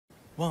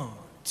1,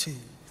 2,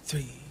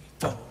 3,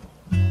 4.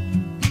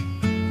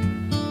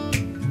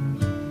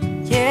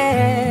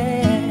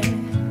 Yeah,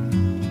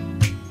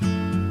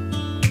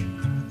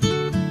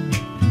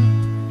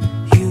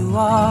 you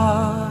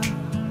are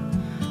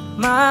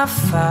my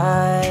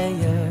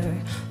fire,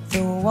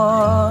 the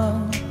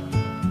one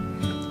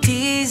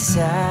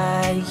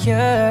desire.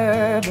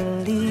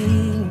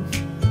 Believe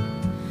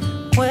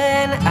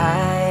when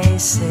I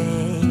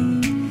say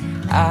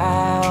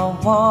I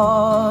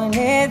want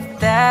it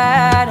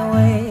that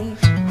way.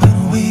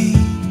 When we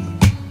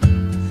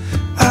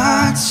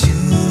are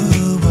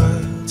two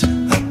words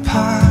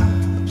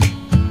apart,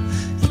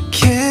 you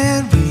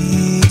can't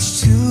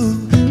reach to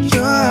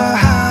your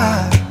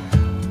heart.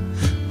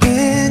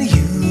 When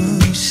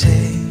you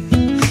say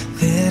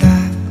that I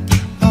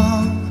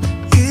want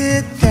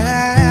it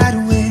that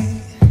way,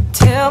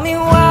 Tell me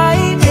why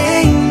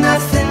ain't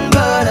nothing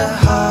but a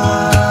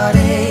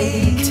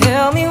heartache.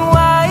 Tell me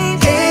why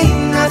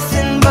ain't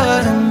nothing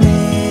but a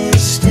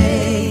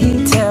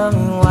mistake. Tell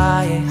me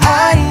why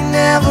I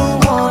never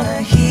wanna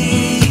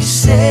hear you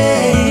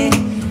say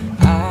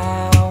I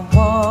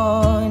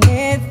want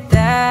it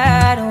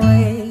that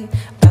way.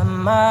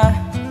 Am I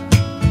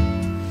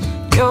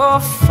your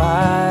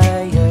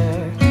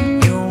fire,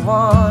 your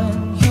one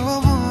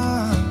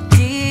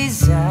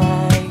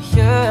desire?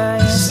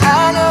 'Cause I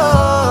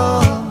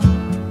know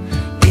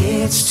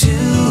it's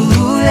too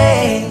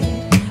late,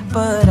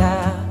 but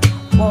I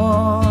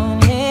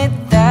want it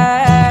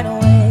that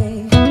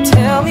way.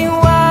 Tell me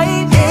why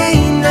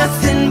ain't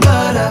nothing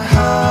but a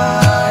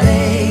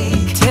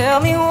heartache. Tell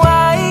me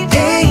why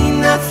ain't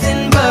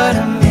nothing but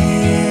a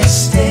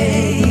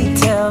mistake.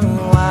 Tell me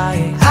why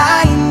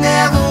I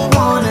never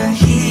wanna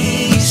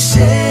hear you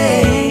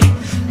say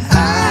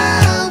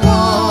I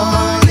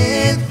want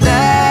it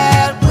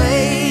that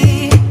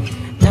way.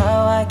 Now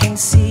I can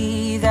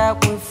see that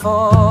we're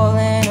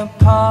falling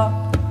apart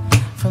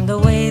from the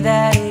way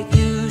that it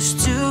used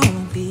to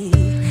be.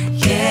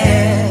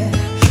 Yeah,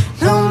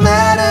 no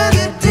matter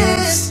the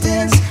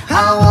distance,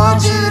 I want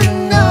you to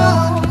know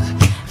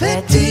that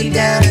deep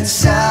down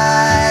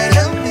inside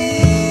of me,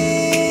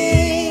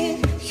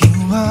 you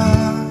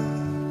are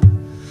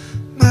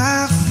my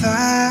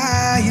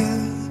fire,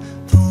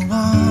 the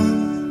one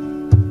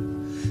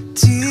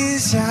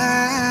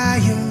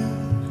desire.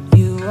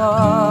 you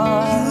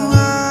are.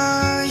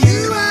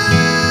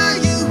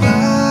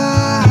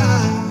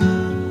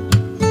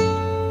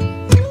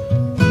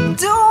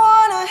 Don't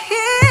wanna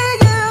hear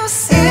you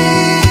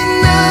say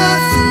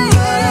nothing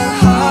but a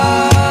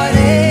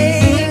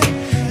heartache.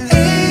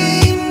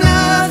 Ain't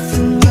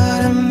nothing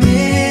but a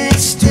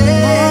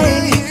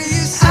mistake.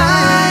 I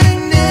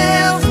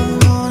never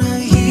wanna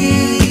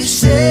hear you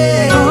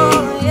say,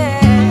 oh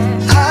yeah,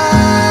 I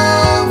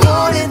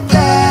want it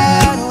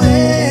that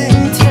way.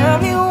 Tell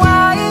me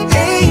why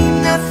ain't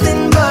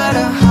nothing but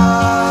a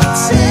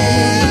heartache.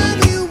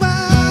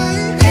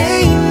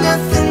 Ain't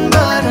nothing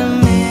but a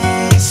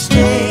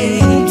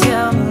mistake.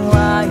 Tell me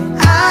why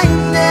I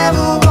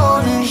never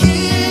wanna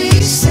hear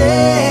you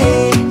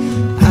say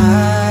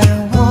I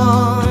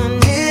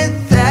want it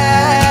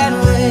that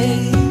way.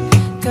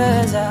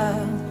 'Cause I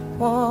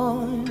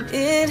want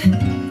it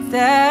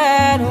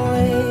that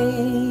way.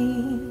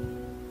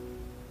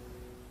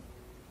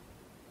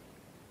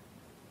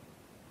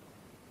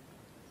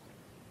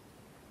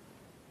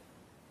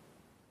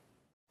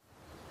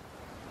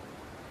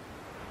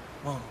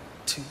 One,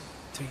 two,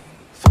 three,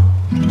 4.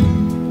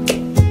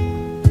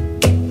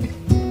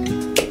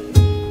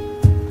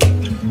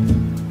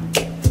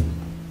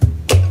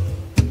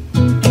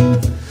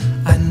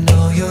 I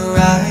know your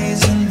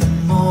eyes in the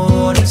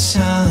morning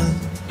sun.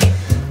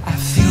 I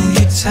feel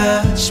you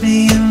touch me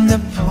in the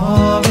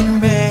pouring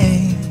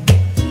rain.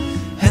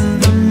 And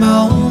the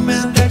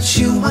moment that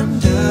you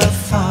wander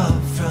far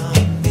from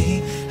me,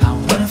 I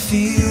wanna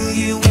feel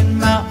you in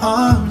my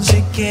arms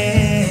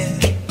again.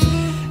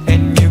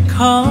 And you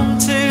come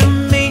to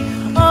me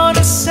on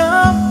a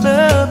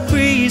summer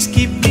breeze,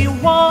 keep me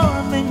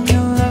warm in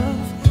your love,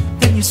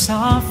 then you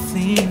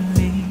softly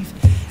leave.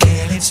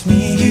 And it's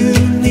me you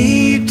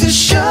need to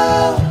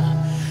show.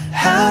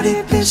 How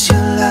deep is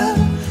your love?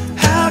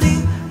 How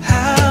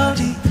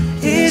deep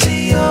is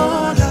your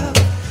love?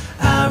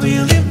 I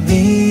really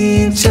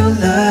need to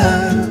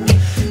love.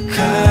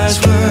 'Cause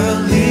we're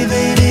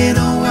living in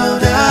a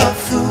world of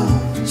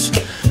fools,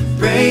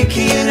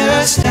 breaking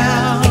us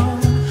down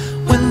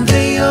when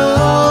they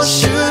all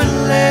should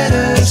let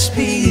us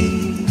be.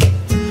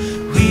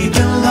 We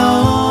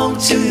belong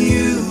to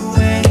you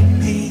and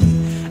me.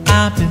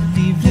 I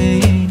believe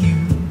in you.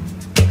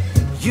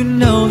 You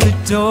know the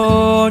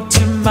door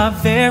to my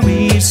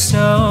very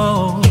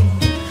soul.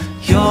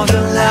 You're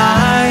the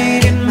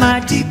light in my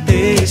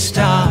deepest,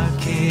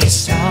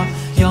 darkest hour.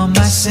 You're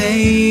my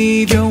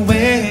savior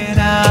when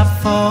I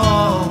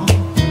fall.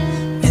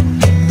 And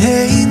you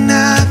may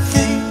not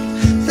think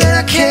that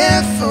I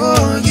care for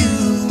you,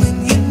 and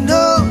you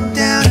know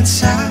down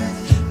inside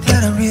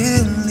that I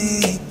really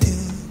do.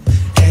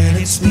 And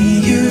it's me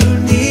you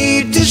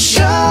need to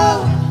show.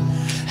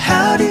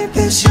 How deep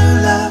is your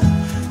love?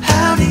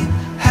 How deep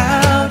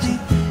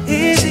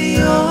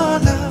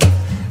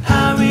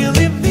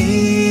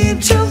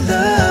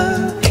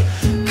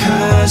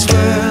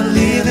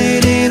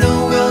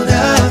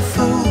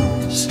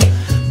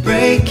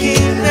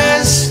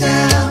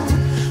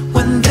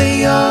when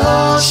they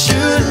all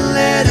should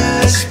let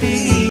us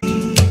be.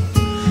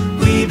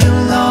 We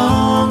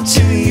belong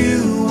to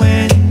you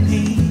and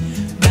me.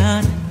 Na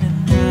na na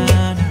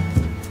na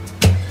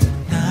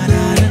na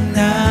na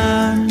na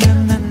na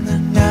na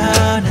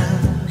na na.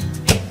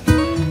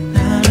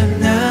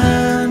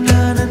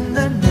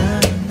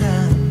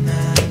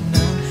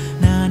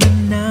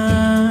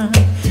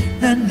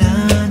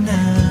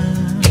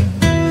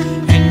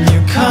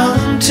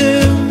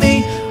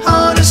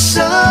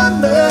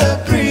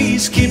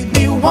 Keep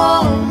me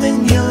warm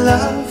in your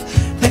love,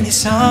 then you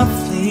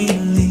softly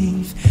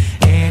leave.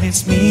 And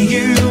it's me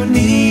you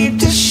need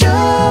to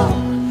show.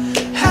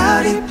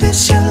 How deep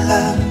is your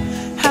love?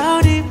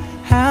 How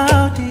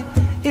deep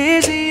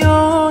is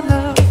your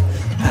love?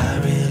 I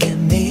really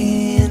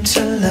need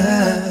to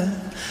love.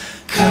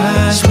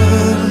 'Cause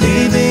we're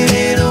living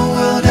in a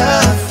world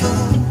of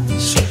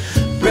fools,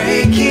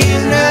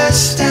 breaking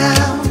us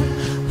down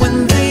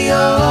when they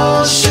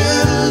all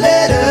should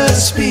let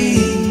us be.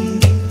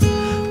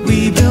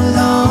 We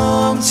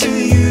belong to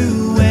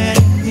you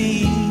and me.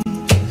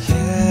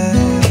 Yeah,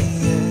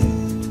 yeah.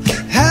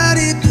 How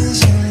deep is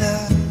your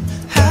love?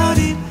 How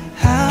deep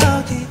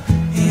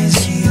is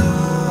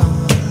your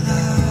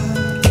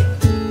love?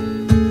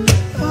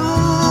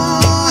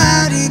 Oh,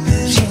 how deep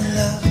is your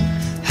love?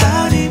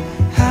 How deep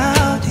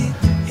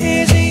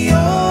is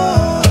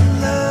your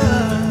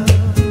love?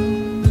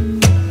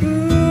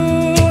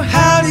 Ooh,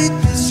 how deep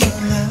is your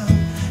love?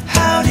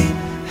 How deep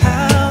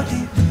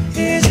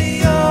is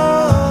your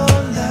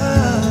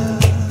love?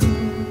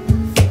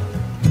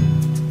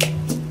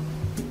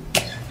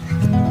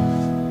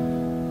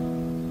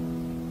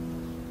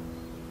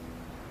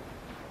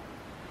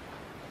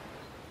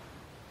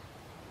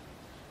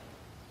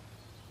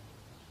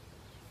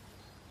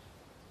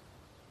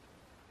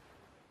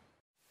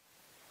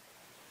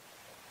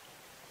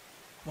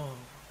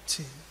 One,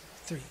 two,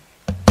 three.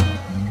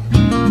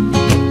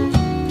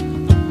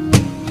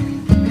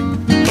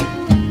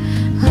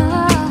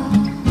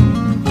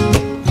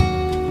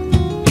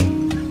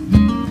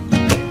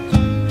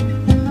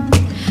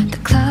 The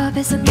club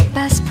isn't the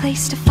best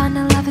place to find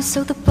a lover,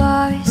 so the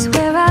bar is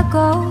where I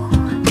go.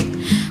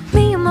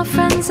 Me and my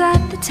friends at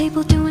the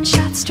table doing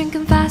shots,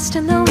 drinking fast,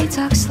 and then we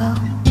talk slow.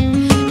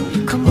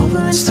 You come over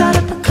and start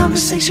up a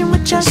conversation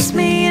with just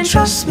me, and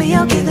trust me,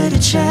 I'll give it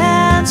a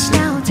chance.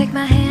 Now take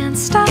my hand,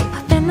 stop,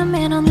 then the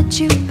man on the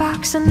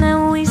jukebox, and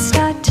then we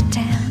start to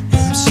dance.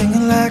 I'm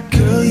singing like,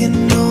 girl, you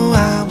know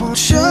I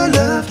want your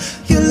love.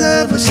 Your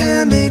love was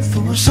handmade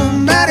for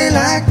somebody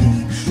like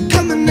me.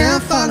 Come on now,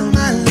 follow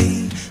my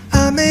lead.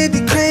 I may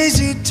be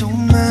crazy,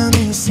 don't mind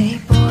me. Say,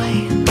 boy,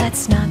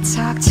 let's not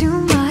talk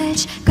too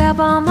much. Grab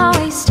on my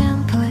waist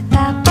and put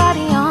that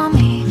body on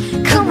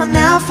me. Come on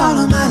now,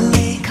 follow my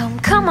lead.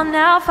 Come on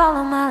now,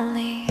 follow my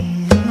lead.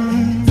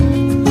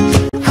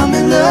 I'm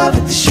in love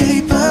with the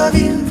shape of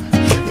you.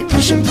 We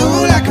push and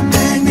pull like a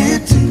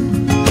magnet do.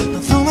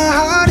 Although my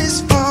heart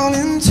is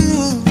falling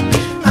too,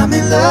 I'm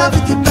in love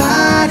with your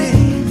body.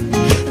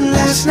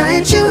 Last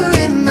night you were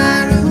in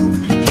my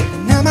room,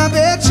 and now my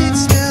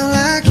bedsheets smell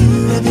like you.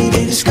 Every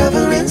day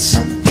discovering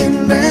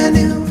something brand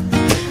new.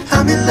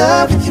 I'm in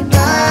love with your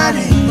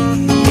body.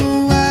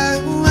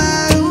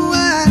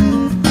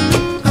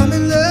 I'm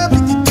in love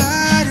with your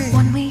body.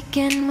 One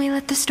weekend we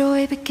let the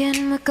story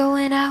begin. We're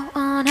going out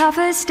on our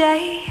first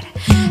date.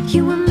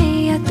 You and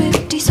me at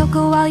 50, so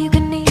go all you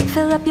can eat.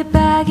 Fill up your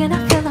bag and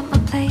I fill up my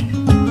plate.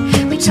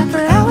 We talk for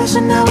hours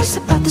and hours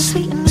about the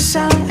sweet and the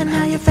sour, and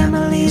how your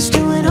family's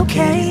doing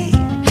okay.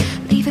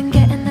 Leaving,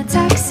 getting the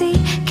taxi,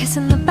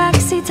 kissing the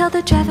backseat, tell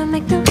the driver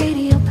make the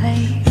radio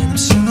play. And I'm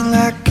singing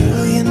like,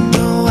 girl, you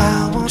know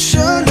I want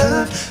your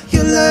love.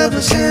 Your love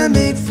was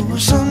handmade for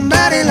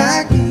somebody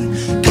like me.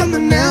 Come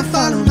on now,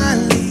 follow my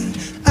lead.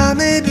 I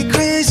may be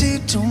crazy,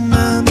 don't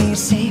mind me.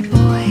 Say,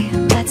 boy,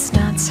 let's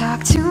not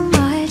talk too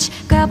much.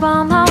 Grab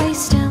on my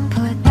waist and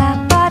put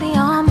that body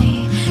on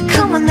me.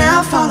 Come on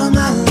now, follow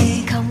my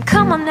lead.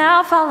 Come on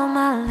now, follow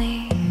my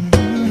lead.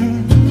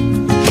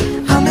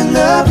 I'm in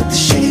love with the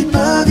shape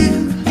of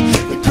you.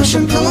 We push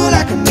and pull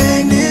like a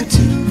magnet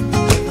do.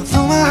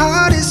 Although my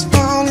heart is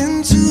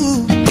falling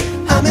too,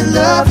 I'm in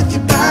love with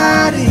your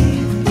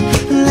body.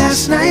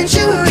 Last night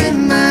you were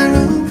in my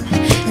room,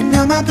 and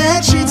now my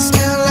bedsheets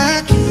smell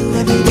like you.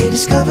 Every day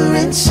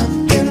discovering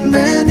something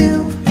brand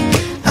new.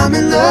 I'm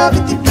in love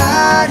with your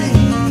body.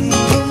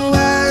 Oh,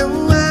 I,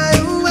 oh, I,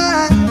 oh,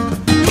 I.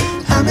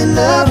 I'm in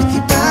love with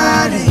your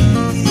body.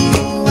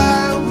 Oh, I,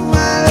 oh,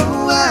 I,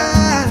 oh,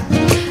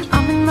 I.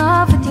 I'm in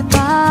love with your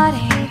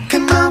body.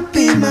 Come on,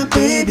 be my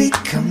baby,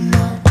 come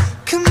on.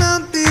 Come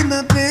on, be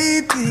my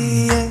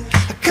baby, yeah.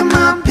 Come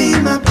on, be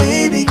my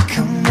baby,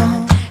 come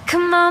on.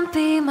 Come on,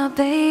 be my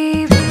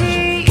baby.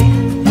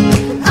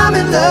 I'm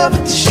in love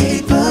with the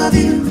shape of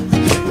you.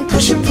 We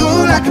push and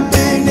pull like a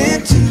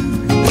magnet do.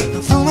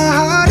 Although my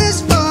heart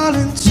is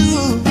falling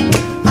too,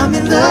 I'm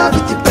in love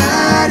with your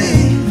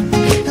body.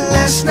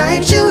 Last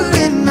night you were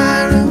in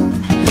my room,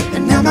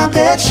 and now my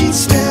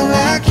bedsheets smell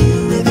like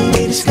you. Every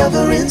day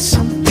discovering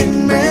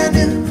something brand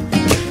new.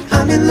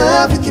 I'm in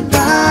love with your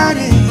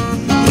body.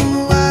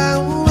 Ooh, I,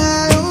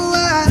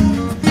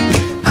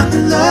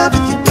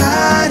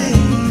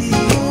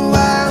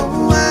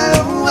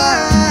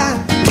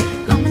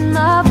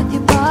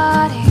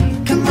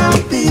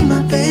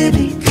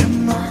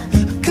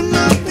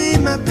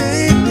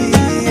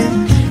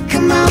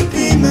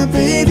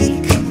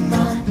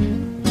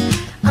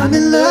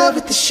 love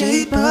with the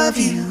shape of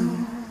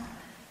you.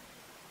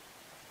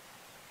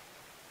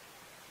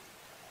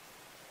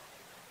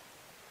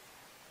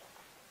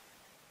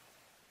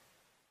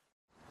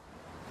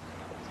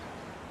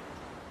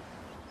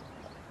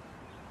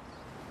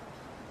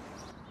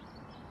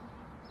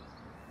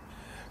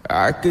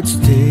 I could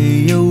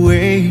stay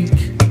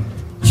awake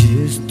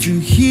just to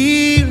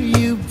hear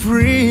you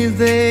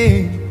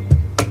breathing.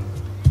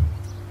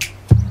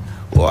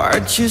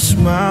 Watch you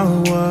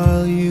smile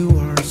while you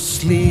are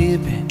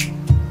sleeping,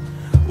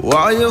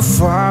 while you're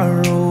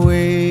far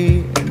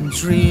away and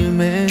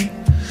dreaming.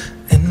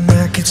 And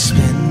I could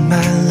spend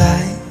my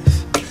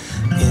life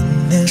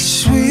in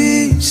this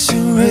sweet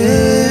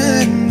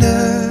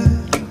surrender.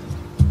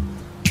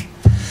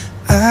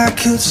 I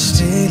could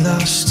stay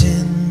lost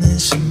in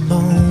this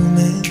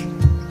moment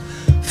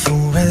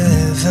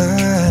forever.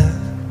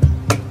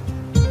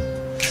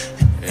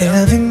 And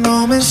every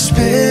moment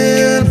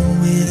spent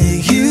with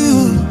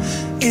you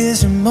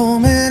is a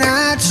moment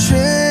I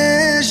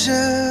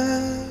treasure.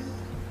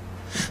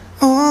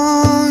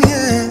 Oh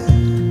yeah,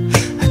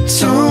 I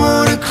don't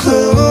wanna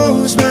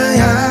close my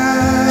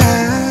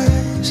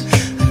eyes,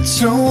 I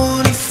don't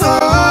wanna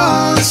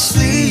fall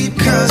asleep,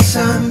 'cause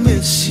I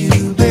miss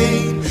you,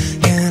 babe.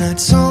 And I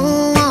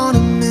don't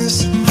wanna miss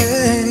a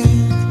thing,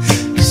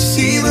 'cause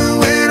even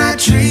when I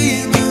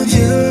dream of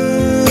you,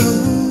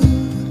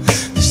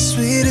 the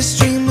sweetest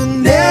dream will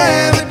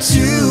never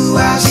do,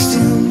 I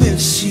still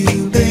miss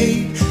you,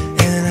 babe.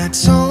 And I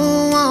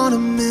don't wanna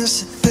miss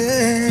a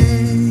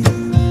thing.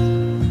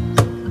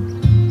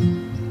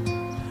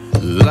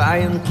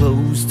 Lying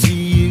close to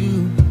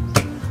you,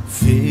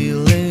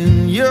 feeling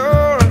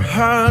your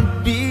heart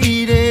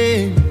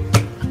beating,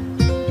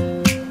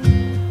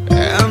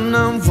 and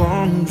I'm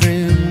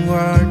wondering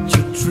what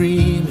you're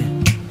dreaming,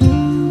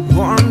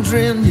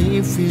 wondering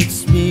if it's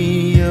me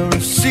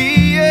you're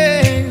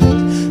seeing.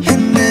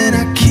 And then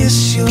I kiss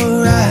your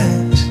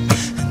eyes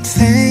and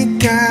thank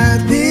God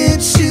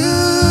we're together.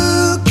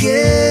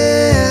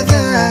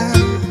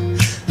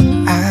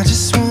 I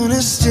just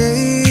wanna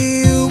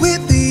stay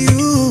with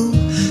you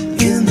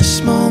in this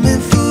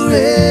moment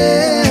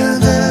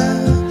forever,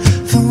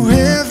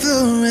 forever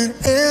and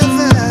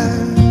ever.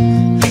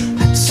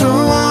 I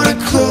don't wanna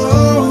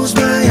close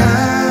my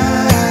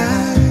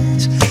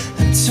eyes,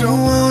 I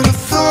don't wanna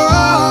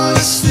fall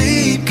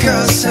asleep,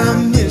 'cause I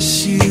miss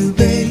you,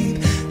 babe.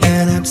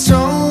 And I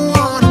don't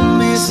wanna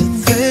miss a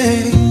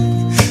thing,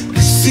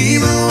 'cause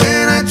even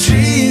when I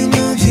dream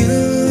of you,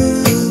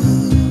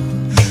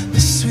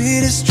 the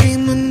sweetest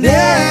dream will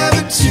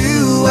never do,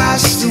 I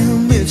still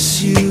miss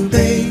you,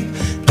 babe.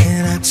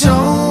 And I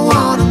don't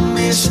wanna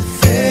miss a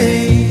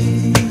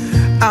thing.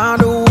 I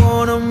don't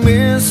wanna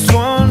miss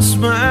one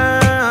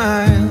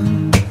smile,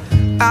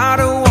 I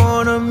don't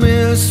wanna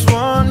miss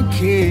one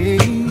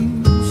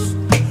kiss.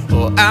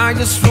 Oh, I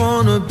just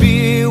wanna be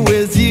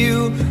with you,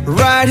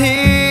 right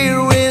here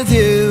with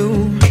you,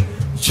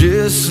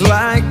 just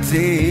like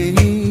this.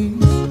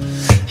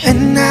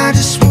 And I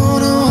just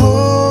wanna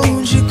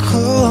hold you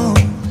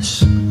close,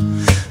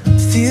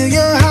 feel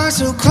your heart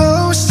so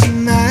close to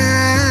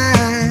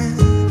mine,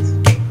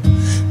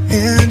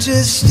 and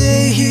just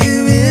stay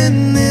here in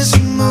this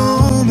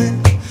moment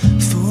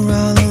for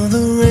all of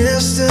the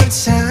rest of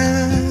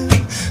time.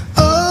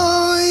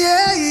 Oh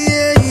yeah,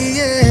 yeah,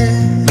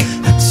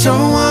 yeah. I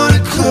don't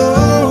wanna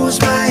close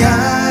my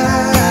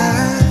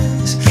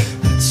eyes,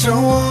 I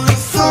don't wanna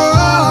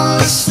fall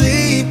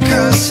asleep,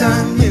 'cause I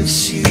miss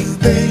you,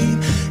 babe.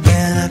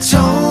 And I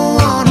don't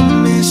wanna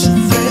miss a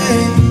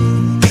thing,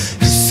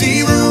 'cause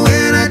even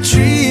when I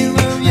dream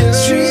of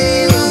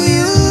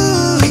you,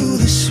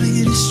 the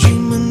sweetest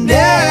dream will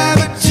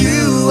never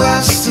do,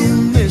 I still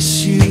miss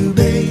you,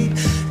 babe.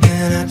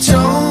 And I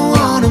don't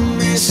wanna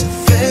miss a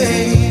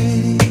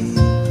thing.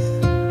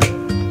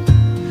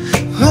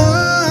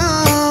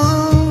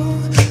 Oh,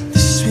 the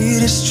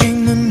sweetest dream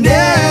will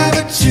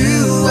never do,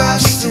 I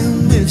still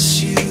miss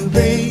you,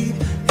 babe.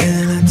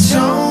 And I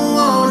don't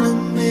wanna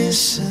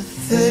miss a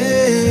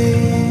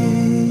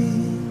thing.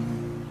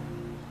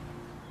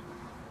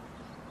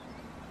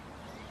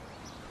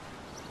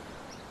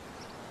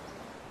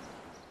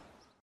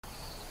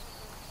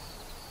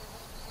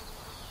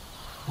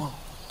 One,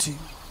 two,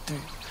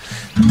 three.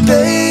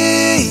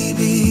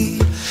 Baby,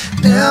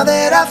 now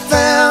that I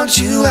found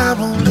you, I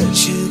won't let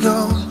you go.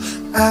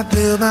 I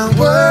build my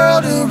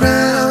world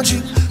around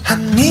you, I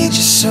need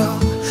you so.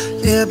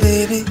 Yeah,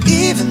 baby,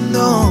 even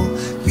though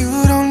you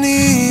don't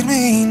need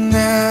me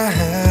now.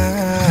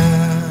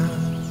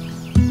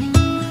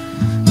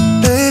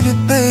 Baby,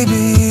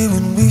 baby,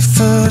 when we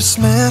first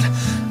met,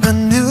 I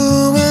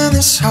knew in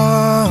this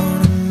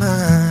heart of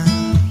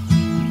mine,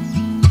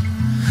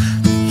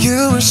 you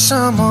were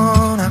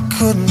someone I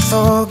couldn't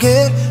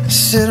forget. I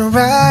sit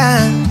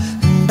around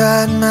and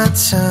bide my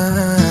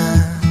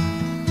time,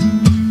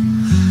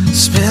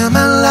 spend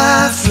my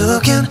life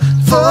looking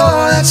for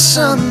that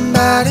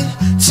somebody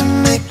to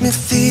make me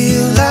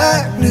feel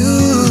like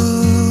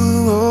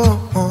new.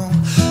 Oh,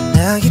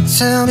 now you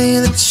tell me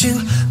that you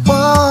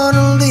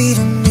wanna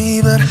leave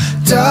me, but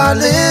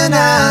darling,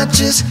 I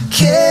just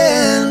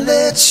can't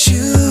let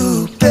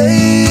you,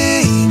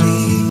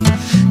 baby.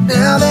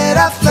 Now that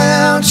I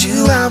found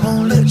you, I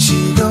won't let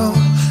you go.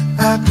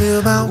 I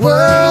build my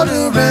world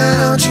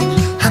around you.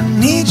 I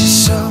need you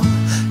so,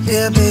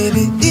 yeah,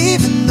 baby.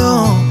 Even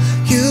though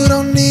you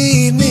don't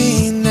need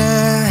me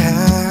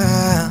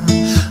now.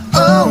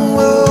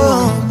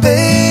 Oh,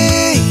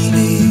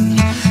 baby.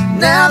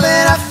 Now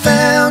that I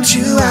found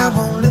you, I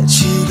won't let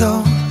you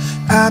go.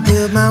 I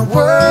build my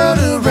world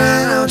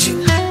around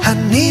you. I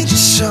need you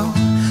so,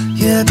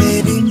 yeah,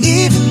 baby.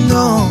 Even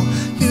though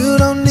you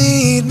don't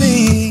need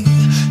me,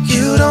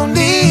 you don't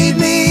need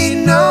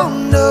me, no,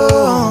 no.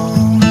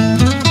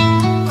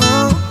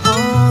 Oh,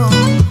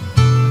 oh.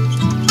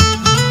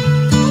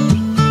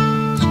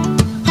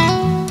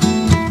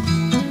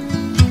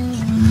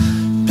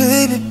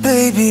 Baby,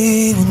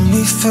 baby, when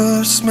we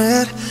first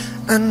met,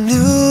 I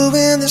knew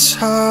in this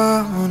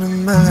heart of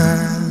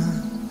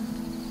mine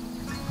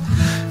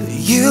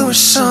you were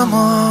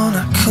someone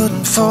I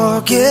couldn't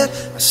forget.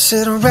 I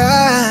sit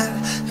right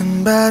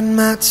and bide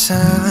my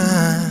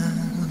time,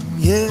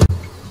 yeah.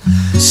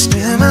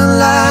 Spend my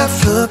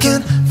life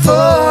looking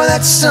for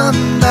that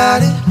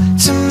somebody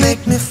to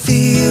make me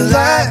feel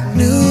like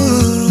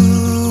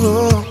new.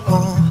 Oh,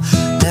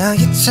 oh. Now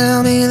you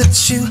tell me that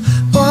you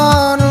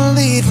wanna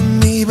leave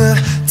me, but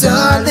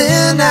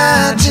darling,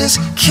 I just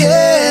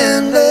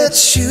can't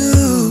let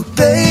you,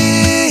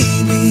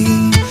 baby.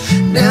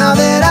 Now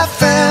that I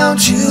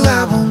found you,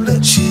 I won't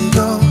let you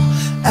go.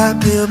 I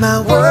build my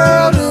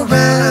world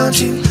around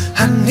you.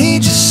 I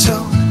need you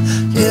so,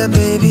 yeah,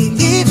 baby.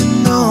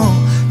 Even though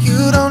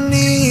you don't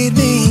need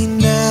me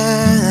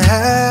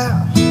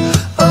now.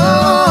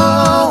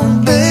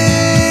 Oh,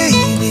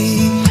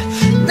 baby.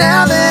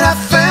 Now that I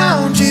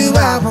found you,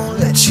 I won't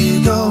let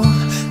you go.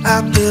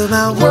 I build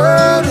my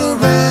world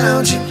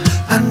around you.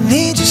 I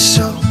need you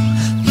so,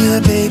 yeah,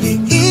 baby.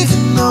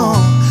 Even though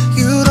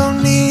you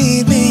don't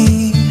need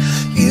me,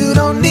 you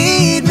don't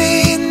need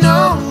me,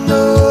 no,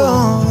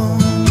 no.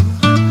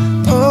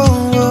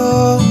 Oh,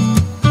 oh,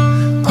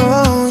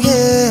 oh,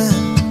 yeah.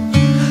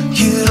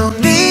 You don't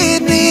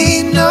need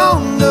me, no,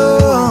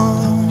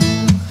 no.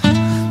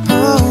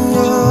 Oh,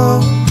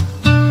 oh,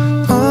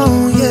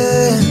 oh,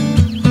 yeah.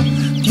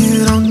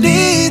 You don't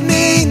need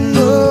me,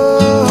 no.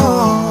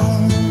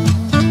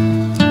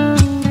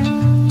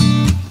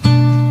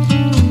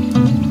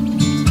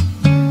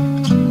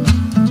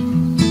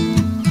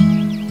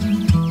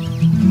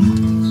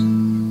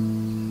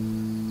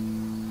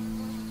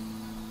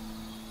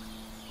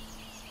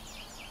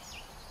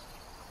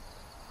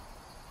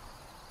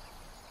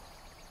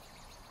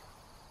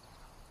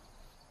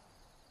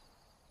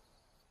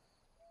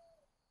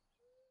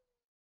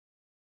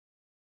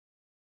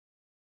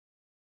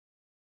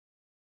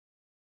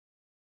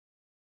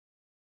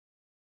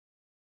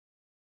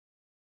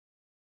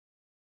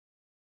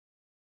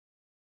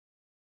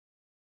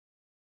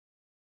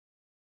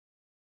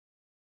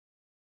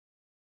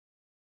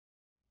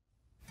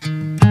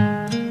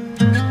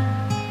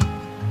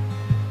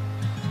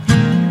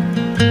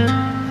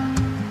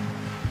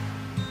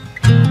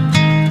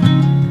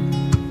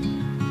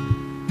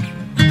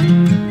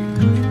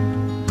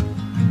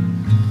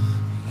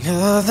 The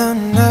other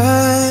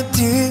night,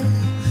 dear,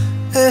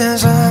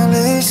 as I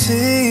lay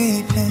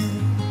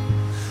sleeping,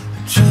 I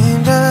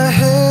dreamed I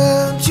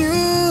held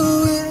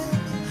you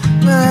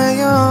in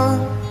my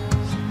arms.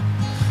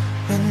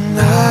 When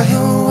I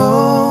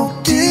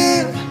awoke,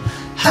 dear,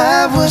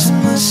 I was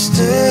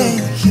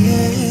mistaken.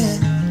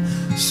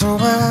 So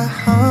I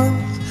hung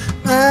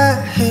my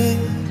head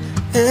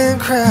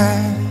and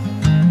cried.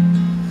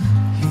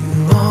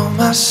 You are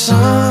my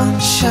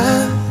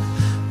sunshine,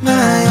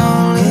 my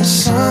only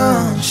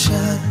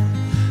sunshine.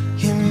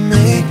 You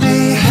make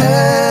me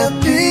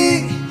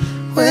happy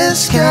when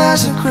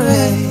skies are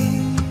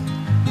gray.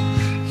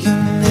 You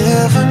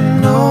never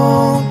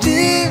know,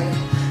 dear,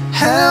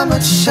 how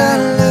much I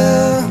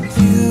love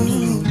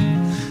you.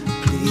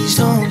 Please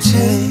don't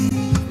take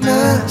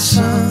my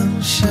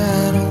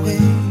sunshine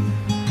away.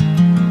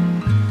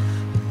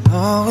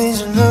 I'll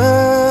always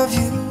love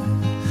you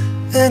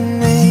and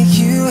make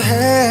you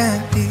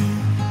happy.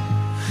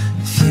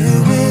 If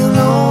you will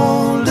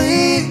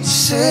only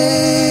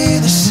say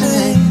the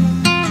same.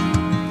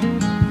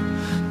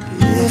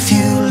 If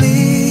you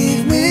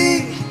leave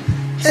me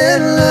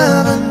and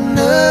love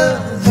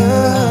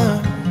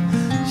another,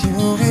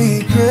 you'll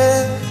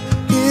regret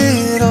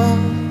it all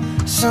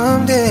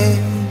someday.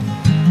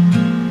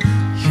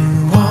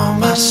 You are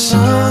my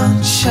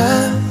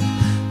sunshine,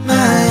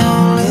 my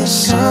only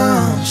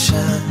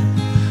sunshine.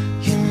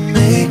 You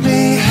make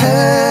me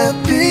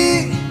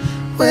happy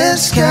when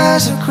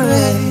skies are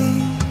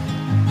gray.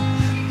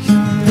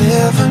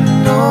 Never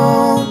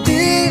know,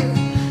 dear,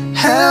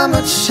 how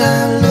much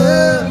I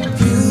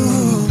love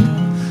you.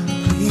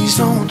 Please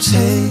don't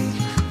take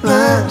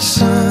my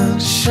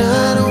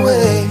sunshine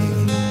away.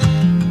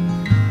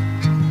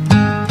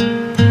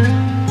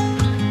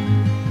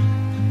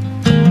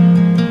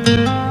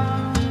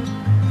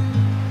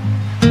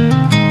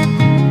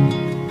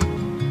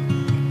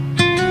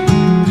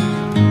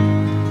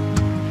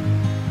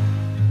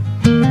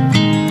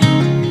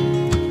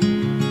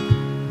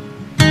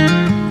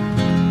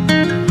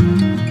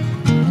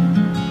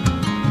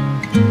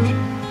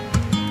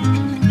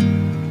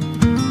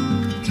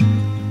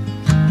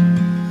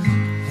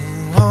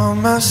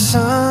 my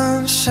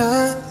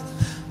sunshine,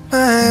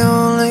 my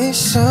only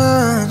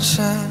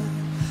sunshine.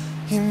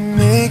 You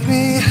make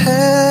me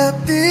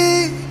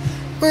happy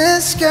when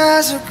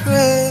skies are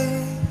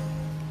gray.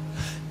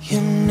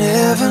 You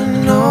never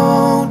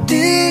know,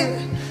 dear,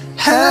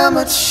 how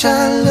much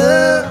I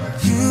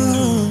love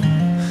you.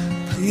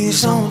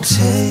 Please don't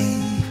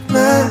take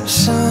my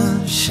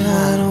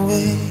sunshine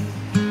away.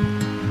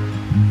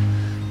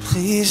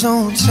 Please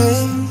don't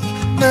take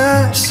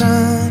my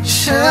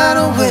sunshine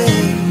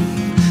away.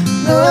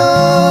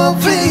 No,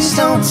 please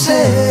don't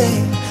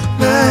take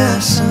my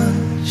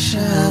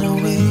sunshine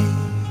away.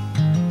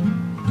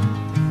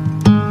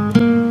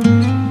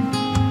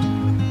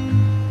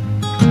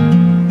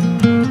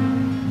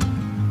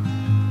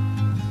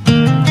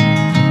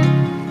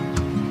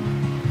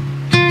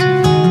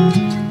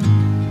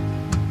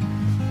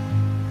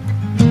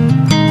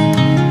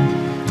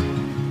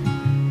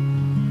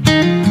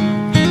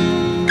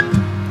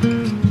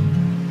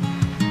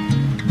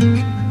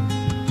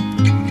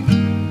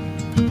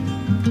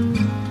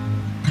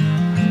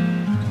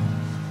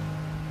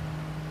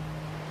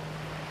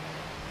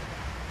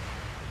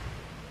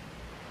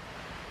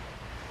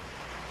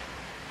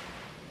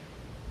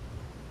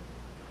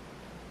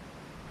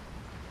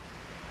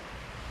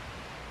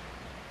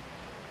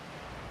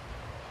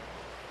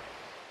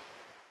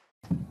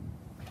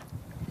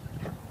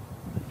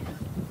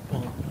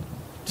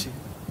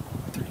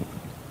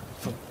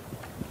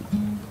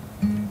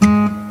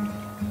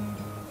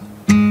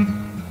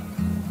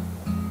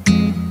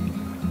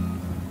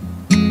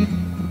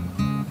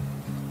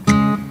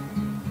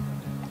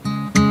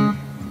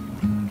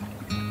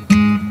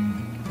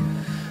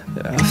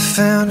 I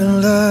found a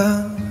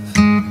love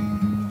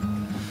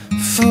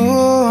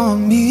for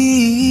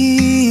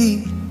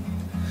me.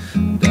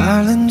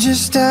 Darling,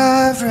 just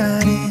dive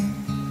right in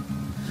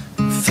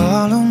and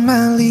follow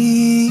my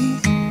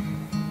lead.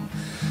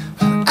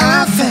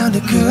 I found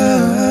a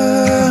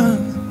girl,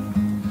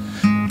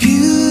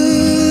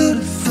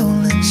 beautiful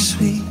and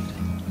sweet.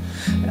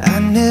 I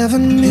never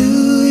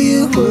knew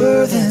you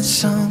were that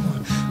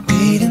someone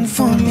waiting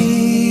for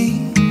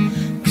me.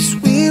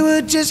 We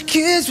were just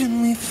kids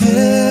when we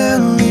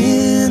fell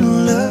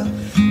in love,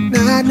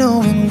 not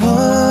knowing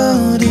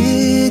what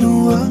it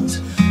was.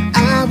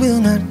 I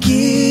will not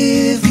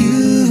give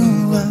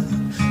you up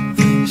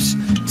this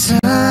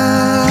time.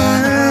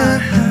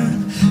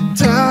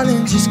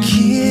 Darling, just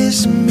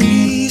kiss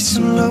me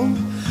slow.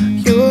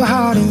 Your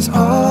heart is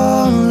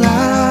all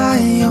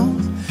I own,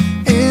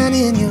 and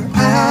in your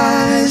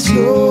eyes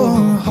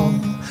you're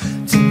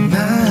holding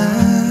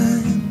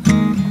mine.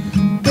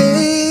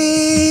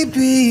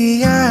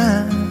 Baby,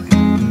 I'm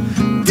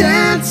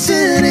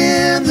dancing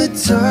in the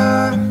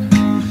dark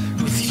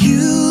with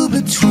you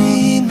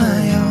between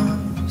my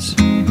arms,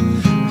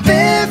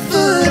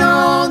 barefoot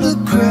on the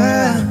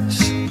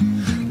grass,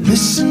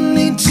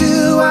 listening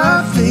to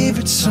our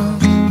favorite song.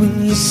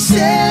 When you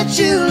said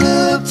you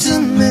looked a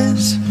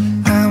mess,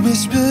 I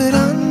whispered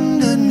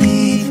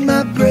underneath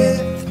my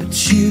breath, but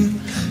you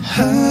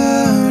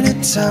heard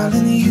it,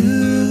 darling.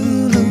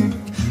 You look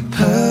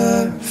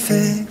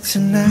perfect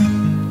tonight.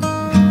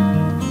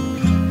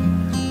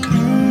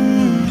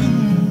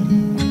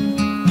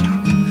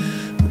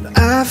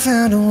 I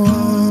found a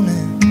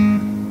woman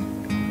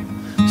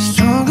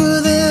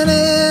stronger than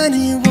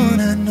anyone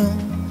I know.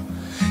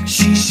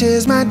 She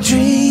shares my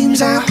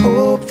dreams. I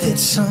hope that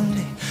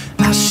someday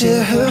I'll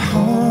share her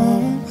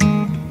home.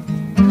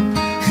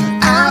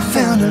 I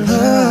found a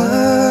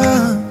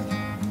love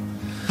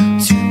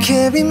to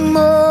carry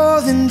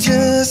more than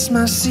just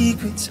my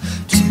secrets,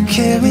 to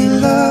carry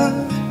love,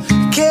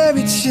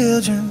 carry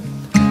children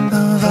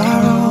of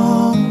our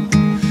own.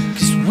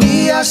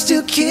 We are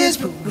still kids,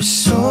 but we're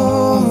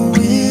so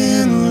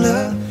in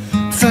love,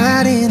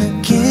 fighting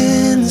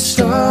against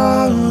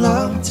all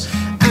odds.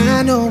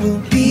 I know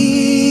we'll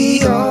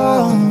be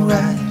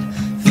alright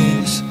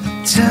this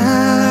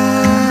time.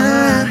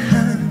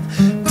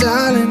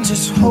 Darling,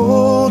 just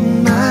hold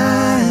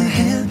my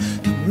hand.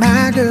 Be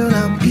my girl,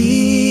 I'll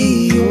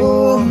be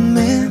your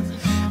man.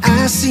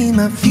 I see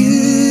my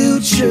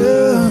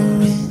future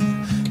in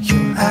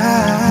your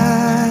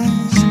eyes.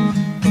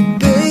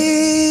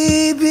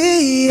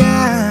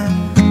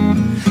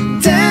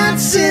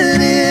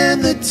 Dancing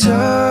in the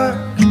dark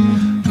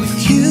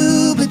with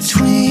you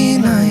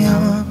between my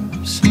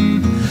arms,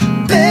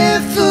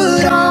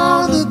 barefoot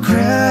on the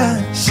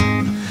grass,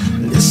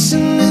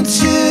 listening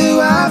to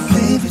our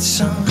favorite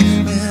song.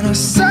 When I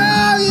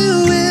saw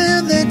you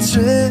in that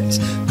dress,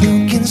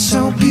 looking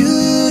so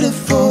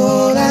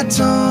beautiful, I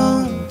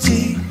don't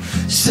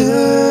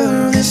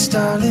deserve this,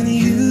 darling.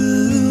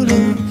 You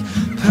look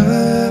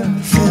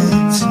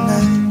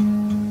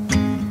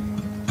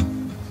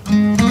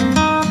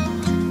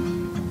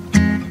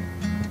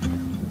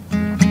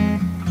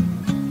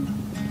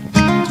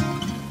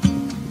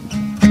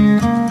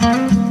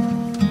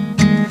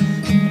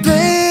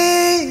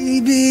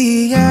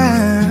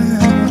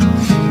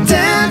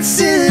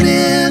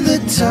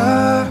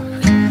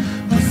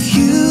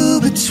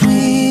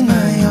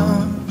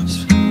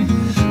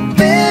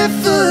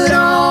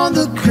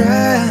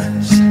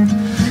grass,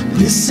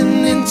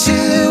 listening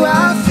to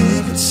our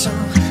favorite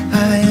song.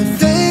 I have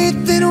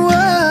faith in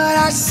what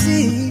I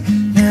see.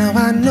 Now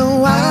I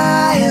know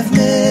I have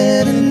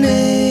met an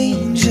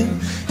angel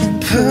in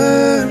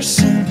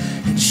person,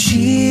 and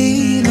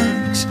she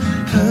looks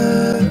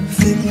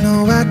perfect.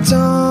 No, I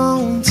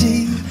don't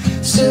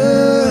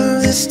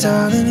deserve this,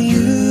 darling.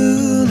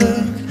 You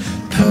look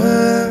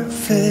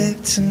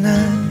perfect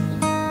tonight.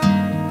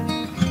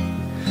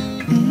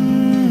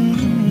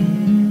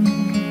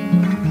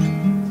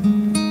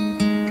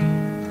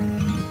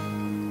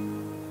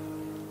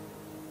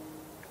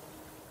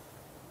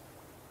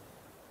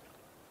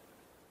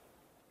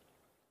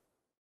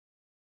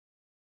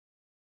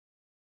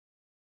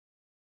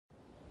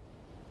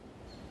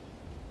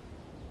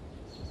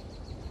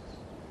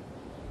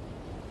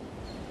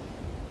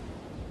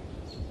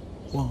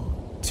 One,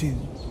 two,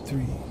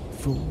 three,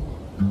 four.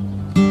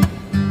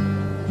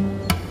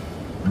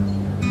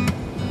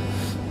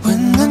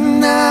 When the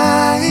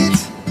night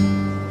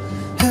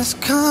has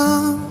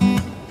come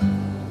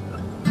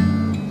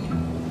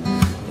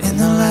and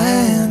the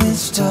land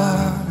is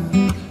dark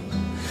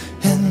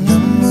and the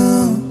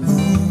moon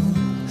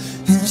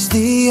is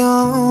the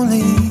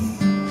only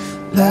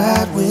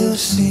light we'll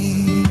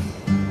see,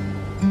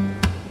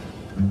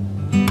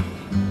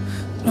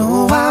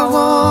 no, I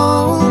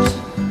won't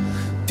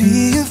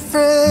be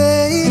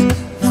afraid.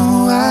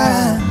 No,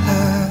 I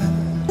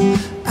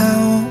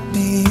won't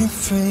be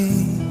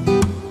afraid.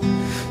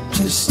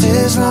 Just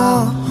as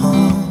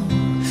long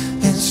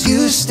as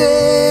you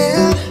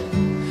stand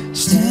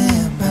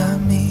by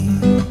me.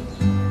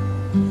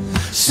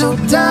 So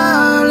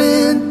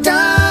darling,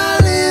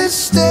 darling,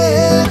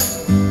 stand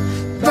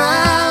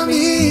by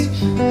me.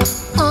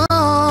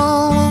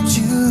 Oh, won't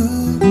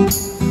you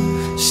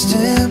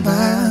stand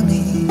by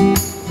me?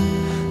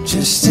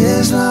 Just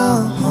as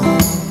long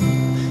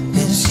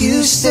as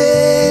you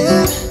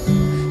stand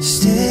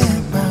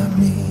by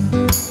me.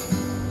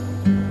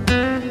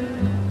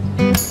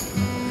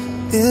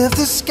 If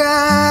the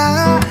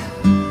sky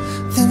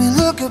that we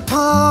look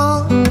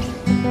upon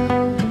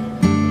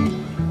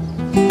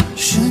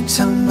should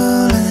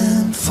tumble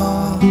and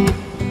fall,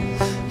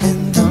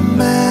 and the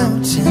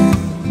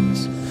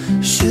mountains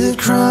should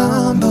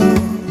crumble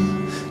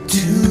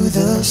to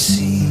the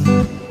sea,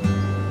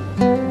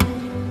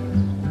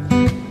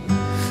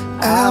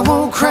 I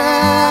won't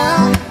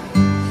cry,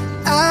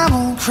 I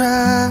won't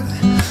cry.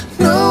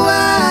 No, I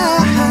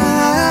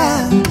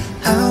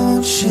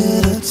won't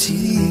shed a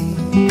tear.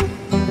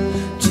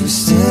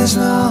 Just as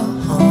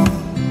long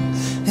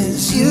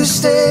as you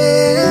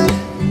stand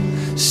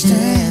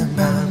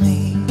by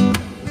me.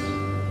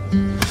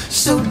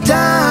 So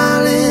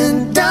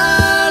darling,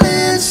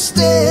 darling,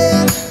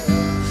 stand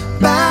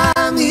by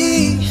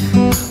me.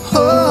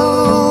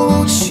 Oh,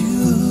 won't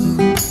you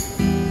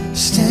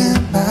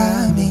stand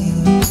by me?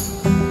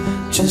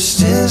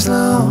 Just as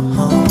long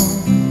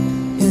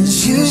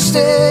as you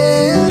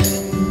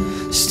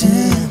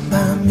stand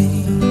by me.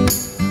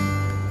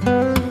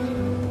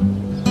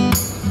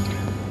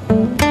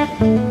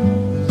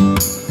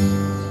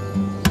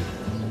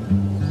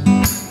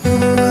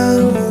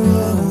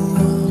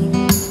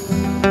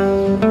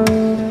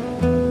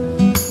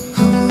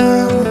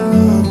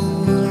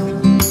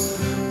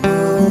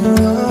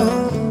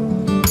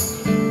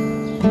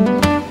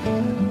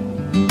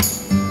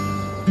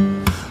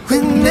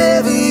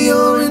 Whenever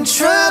you're in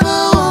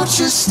trouble, won't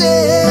you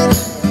stand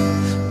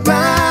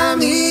by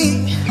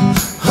me?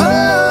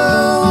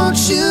 Oh,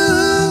 won't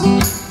you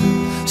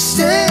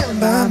stand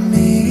by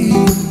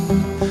me?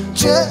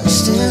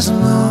 Just as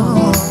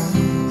long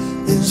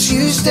as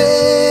you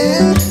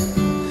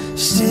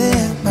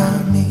stand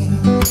by me.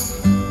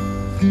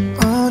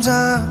 Oh,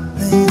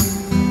 darling,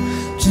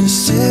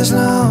 just as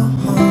long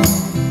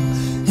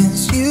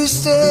as you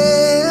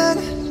stand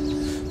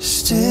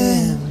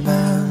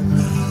by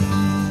me.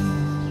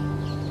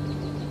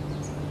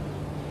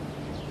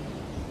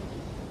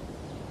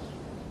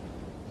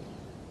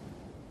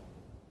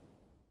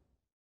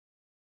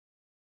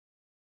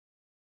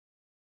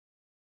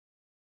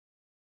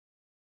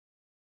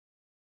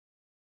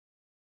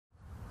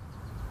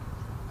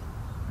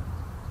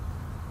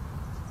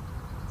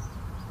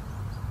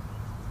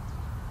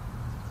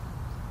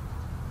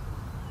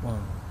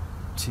 One,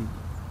 two,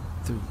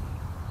 three,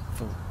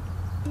 four.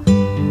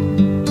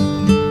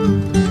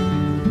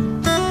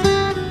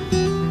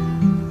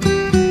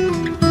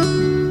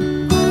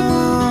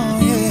 Oh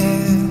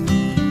yeah,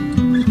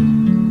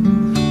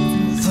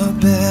 the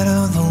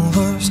better, the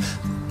worse,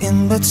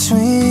 in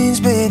betweens,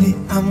 baby.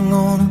 I'm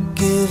gonna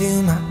give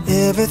you my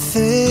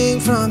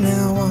everything from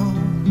now on.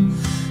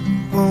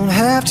 Won't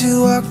have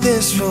to walk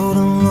this road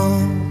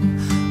alone.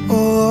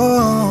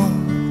 Oh,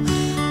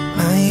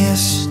 my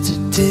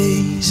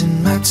yesterdays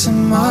and my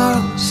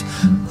tomorrows,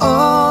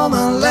 all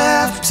my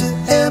laughter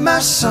and my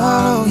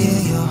sorrow. Yeah,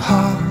 your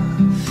heart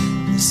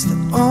is the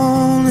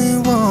only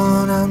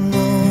one I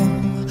know.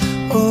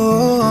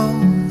 Oh,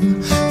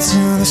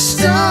 till the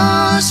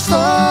stars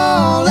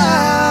fall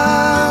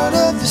out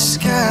of the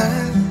sky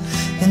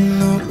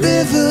and the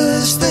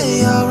rivers,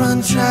 they all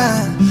run dry.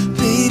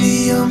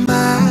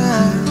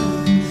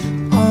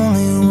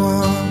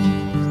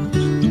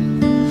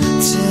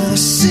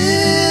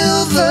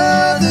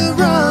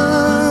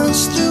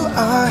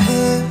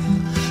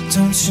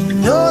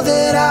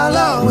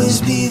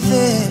 always be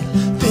there.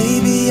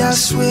 Baby, I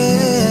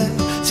swear,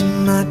 till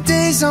my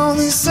days on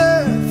this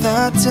earth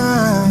are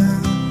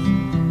done,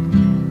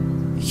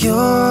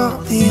 you're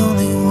the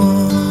only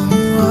one.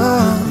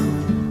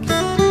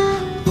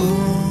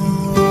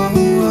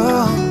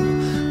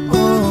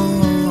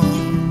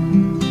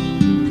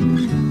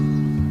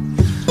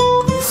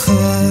 With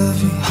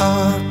every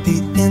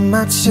heartbeat in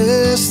my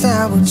chest,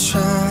 I would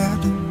try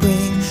to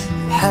bring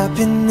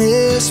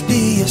happiness,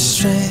 be your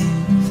strength.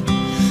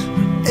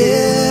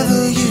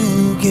 Whenever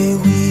you get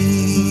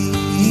weak,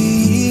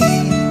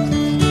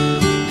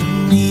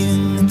 and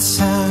even the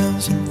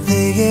times when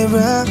they get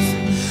rough,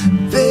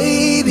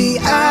 baby,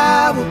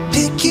 I will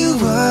pick you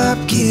up,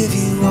 give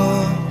you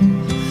all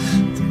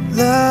the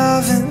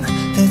loving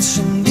that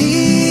you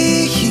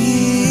need,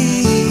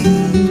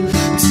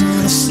 till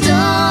the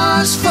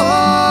stars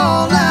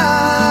fall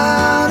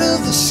out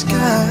of the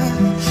sky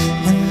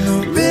and the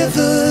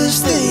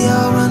rivers, they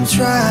all run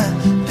dry.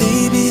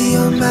 Baby,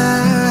 you're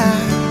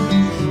mine,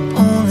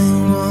 only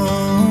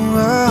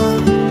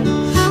one,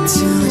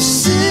 till the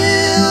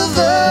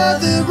silver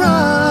that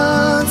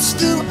runs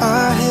through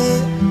our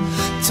head.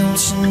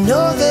 Don't you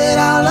know that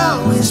I'll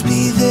always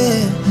be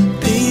there?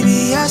 Baby,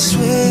 I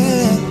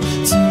swear,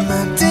 till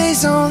my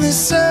days on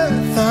this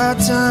earth are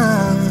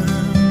done,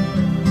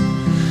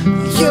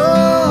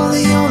 you're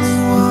the only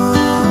one.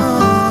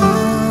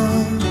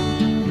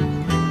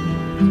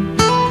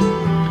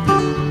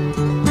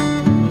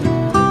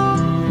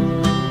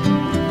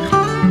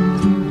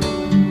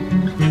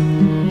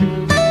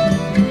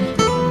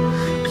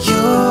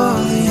 You're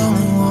the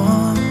only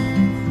one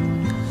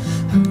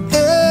I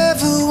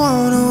ever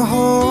wanna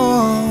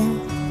hold.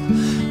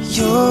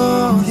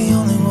 You're the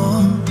only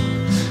one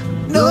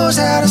who knows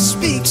how to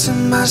speak to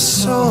my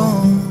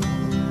soul,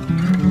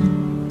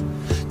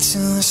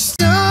 till the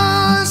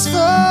stars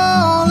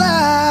fall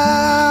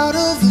out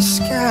of the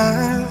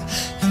sky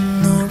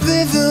and the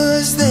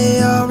rivers,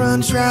 they all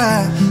run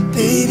dry.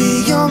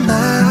 Baby, you're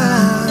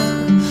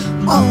mine,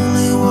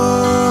 only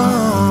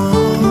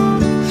one,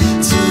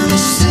 till the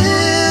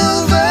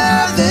silver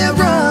that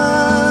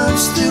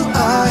runs through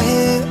our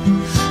head.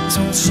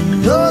 Don't you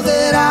know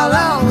that I'll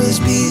always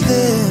be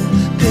there?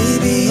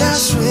 Baby, I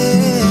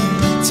swear,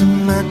 till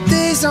my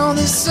days on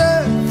this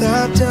earth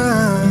are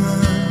done,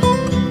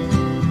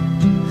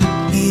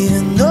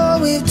 even though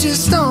we've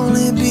just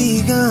only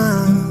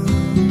begun,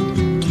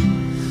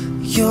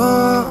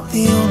 you're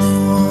the only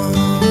one.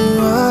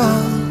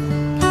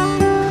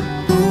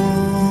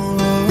 Oh,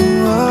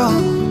 oh,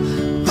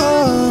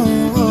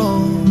 oh, oh.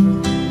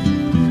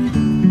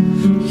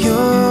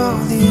 You're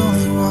the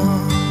only one.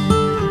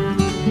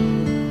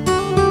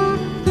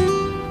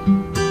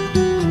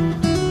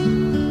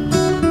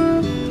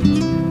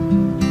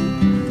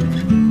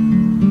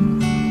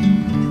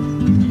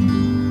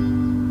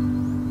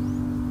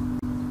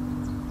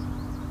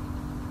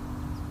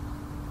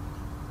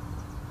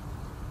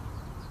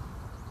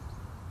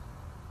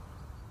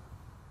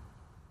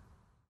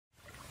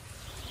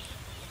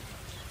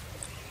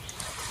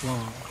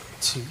 One,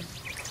 two,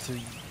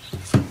 three.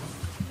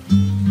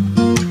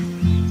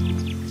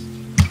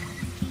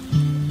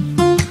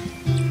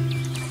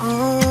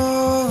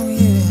 Oh,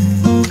 yeah,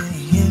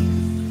 yeah.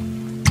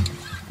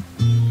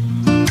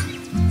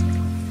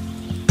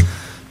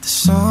 The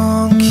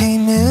song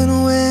came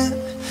and went,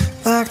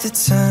 like the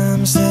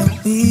times that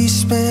we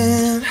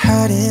spent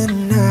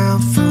hiding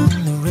out from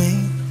the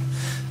rain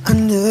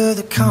under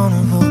the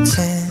carnival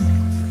tent.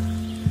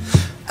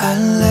 I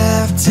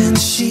laughed and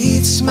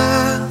she'd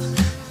smile,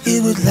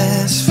 it would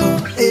last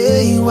for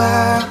a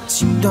while.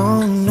 But you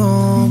don't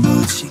know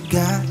what you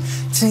got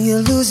till you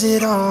lose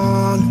it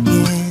all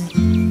again.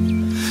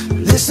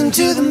 Listen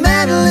to the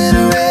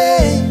mandolin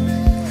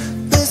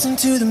rain, listen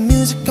to the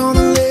music on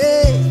the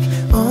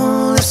lake.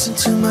 Oh, listen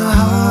to my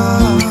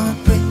heart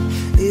break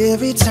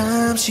every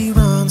time she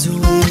runs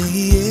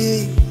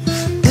away.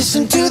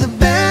 Listen to the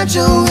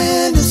banjo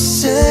in the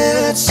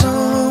sad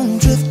song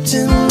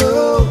drifting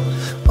low.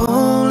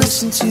 Oh,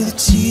 listen to the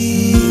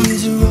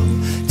tears roll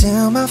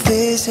down my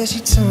face as she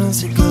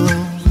turns to gold.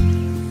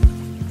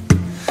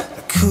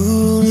 A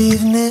cool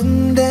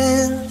evening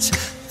dance,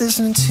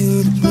 listening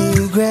to the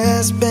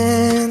bluegrass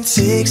band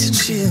takes a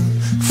chill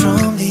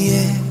from the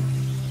air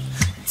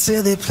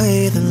till they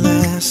play the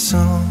last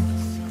song.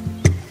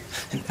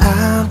 And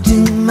I'll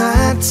do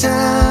my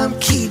time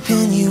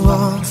keeping you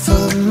off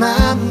of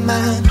my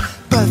mind,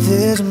 but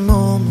there's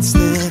moments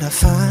that I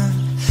find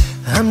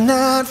I'm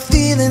not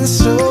feeling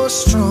so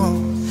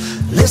strong.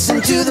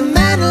 Listen to the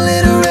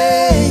mandolin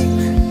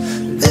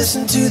rain,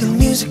 listen to the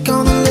music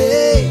on the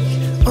lake.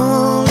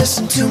 Oh,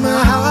 listen to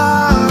my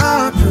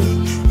heart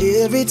break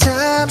every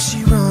time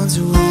she runs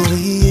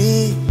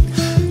away.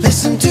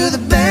 Listen to the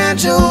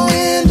banjo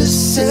in the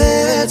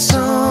sad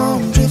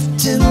song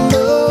drifting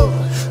low.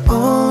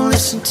 Oh,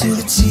 listen to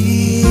the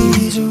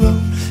tears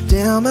roll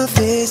down my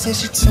face as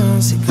she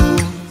turns to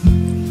gold.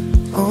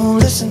 Oh,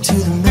 listen to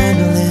the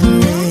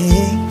mandolin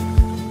rain.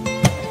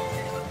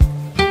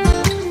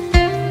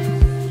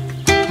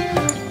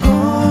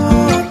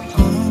 Oh,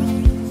 oh.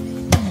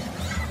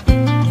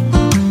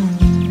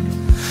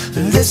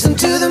 Listen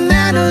to the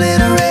mandolin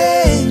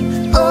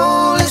rain.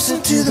 Oh,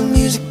 listen to the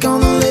music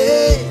on the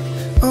lake.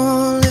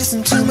 Oh,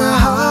 listen to my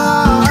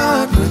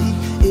heart break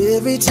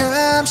every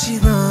time she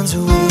runs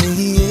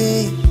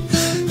away.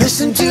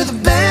 Listen to the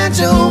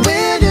banjo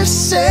in your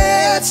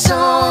sad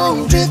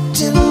song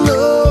drifting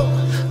low.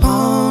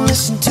 Oh,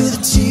 listen to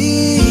the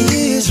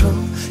tears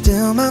roll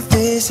down my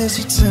face as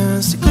she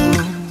turns to go.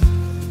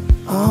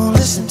 Oh,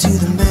 listen to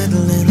the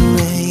mandolin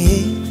rain.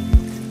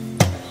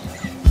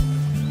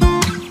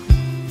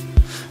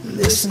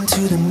 Listen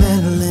to the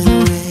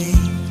mandolin rain.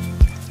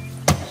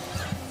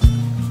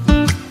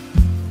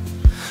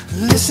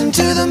 Listen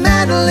to the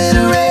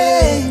mandolin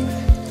rain.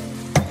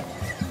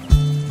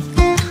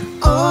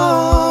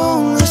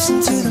 Oh,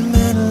 listen to the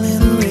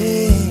mandolin rain.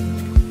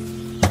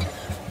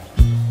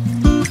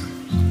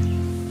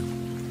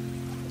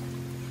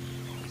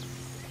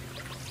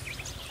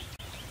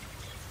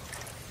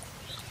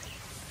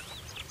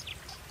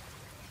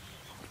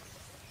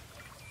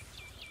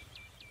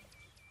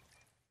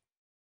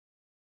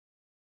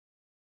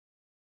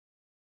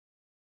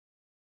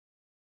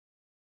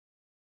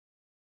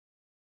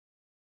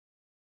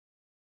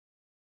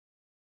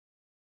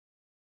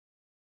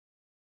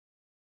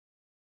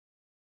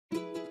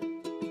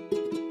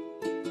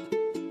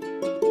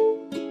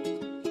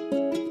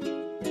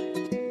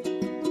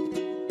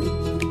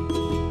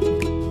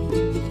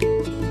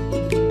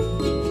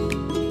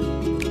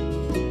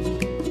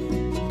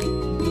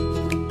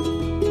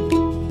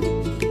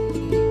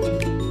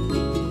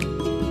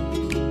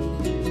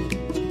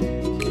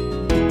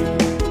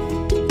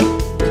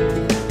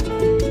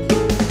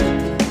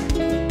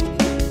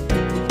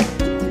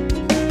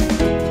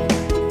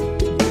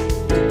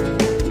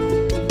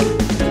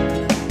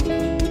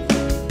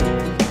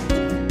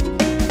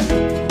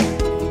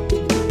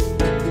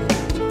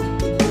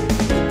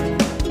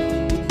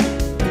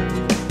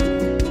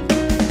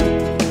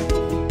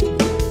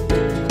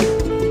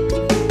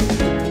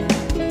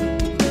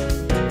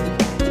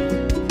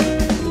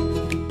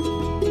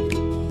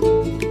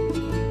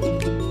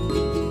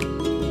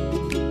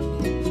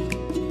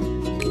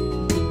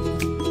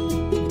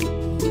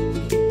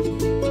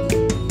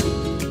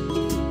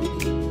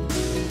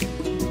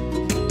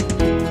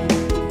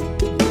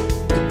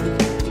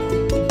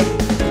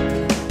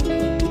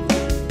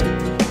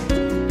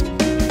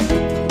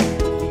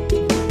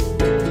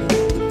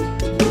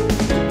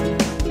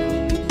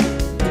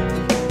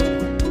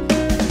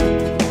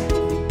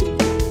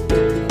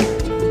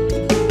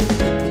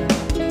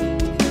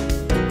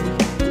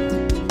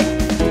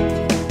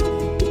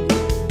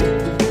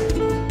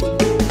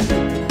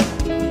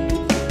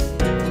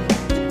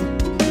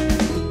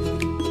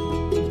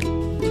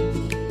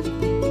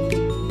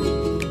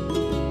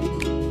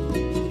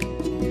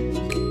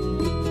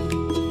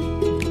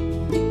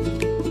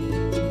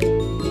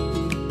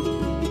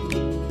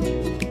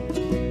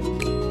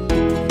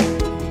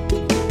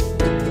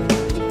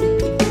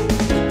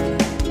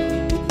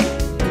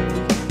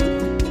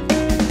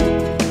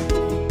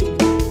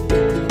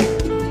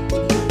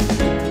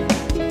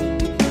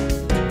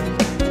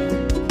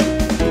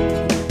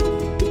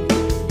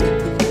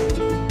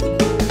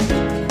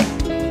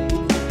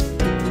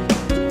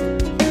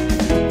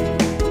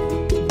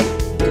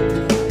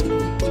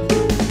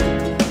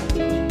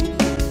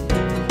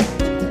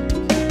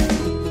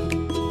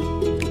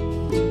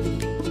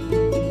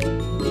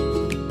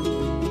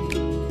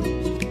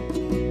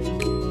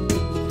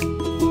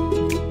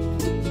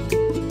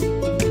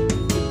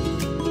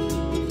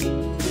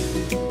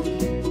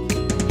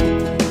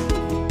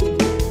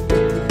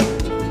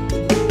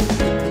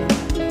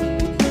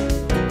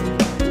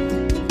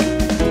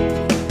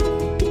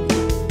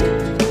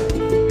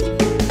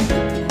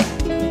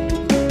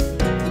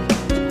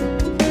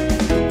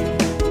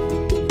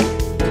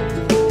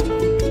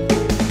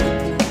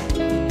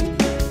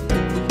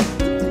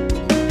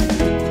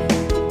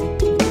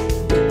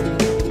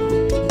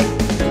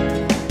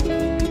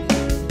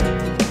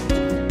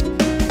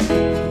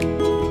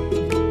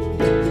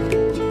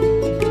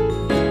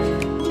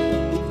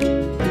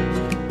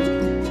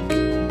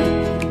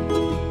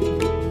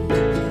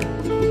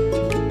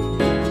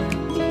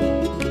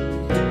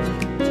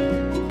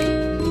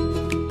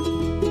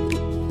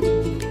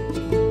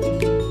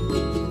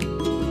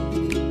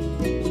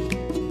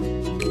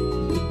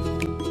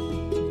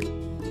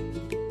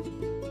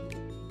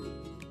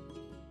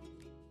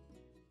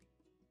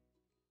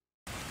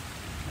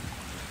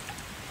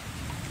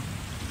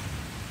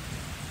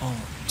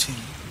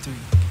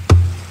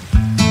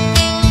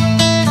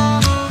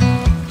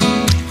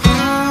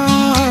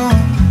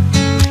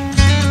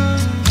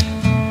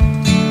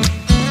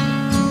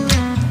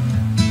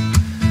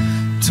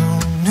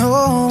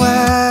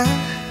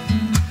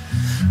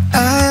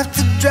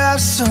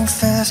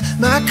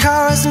 My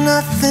car has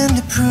nothing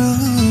to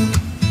prove.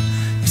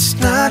 It's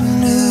not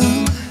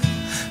new,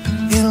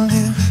 but it'll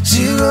do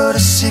 0 to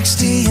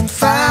 60 in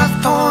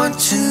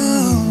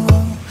 5.2.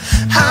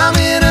 I'm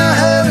in a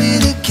hurry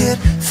to get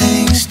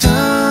things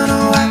done.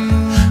 Oh, I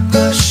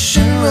rush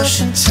and rush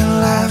until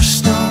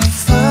life's no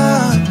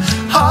fun.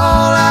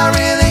 All I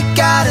really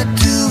gotta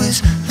do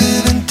is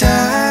live and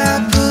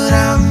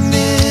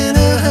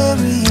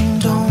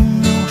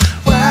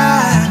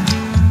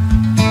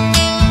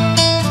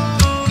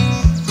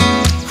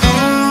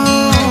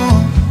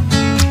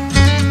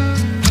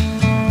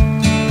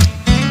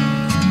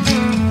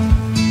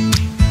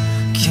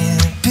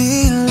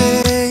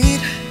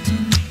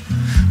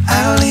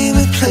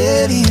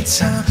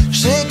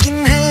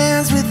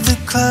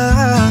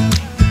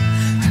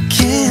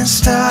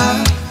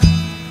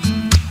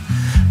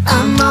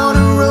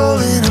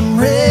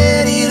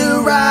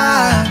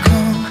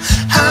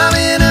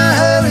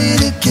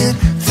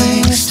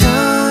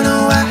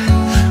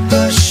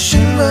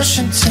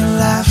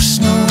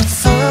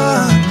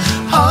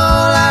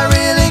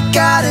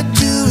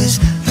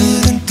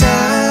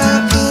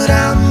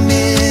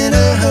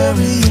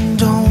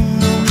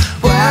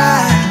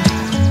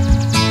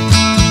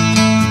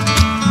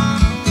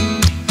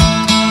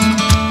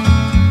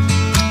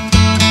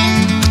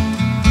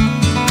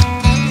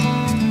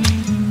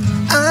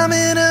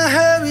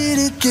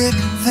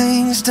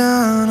things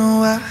done.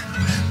 Oh, I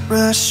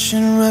rush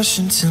and rush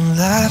until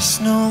life's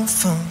no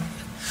fun.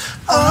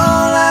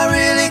 All I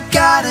really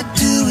gotta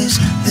do is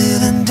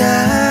live and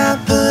die,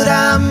 but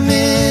I'm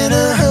in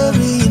a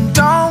hurry and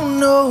don't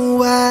know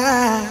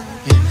why.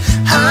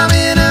 I'm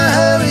in a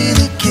hurry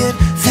to get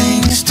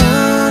things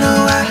done.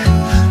 Oh, I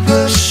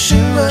rush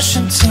and rush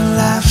until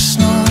life's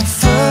no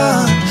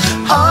fun.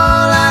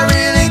 All I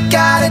really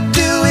gotta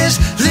do is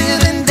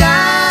live and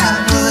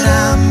die, but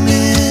I'm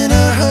in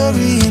a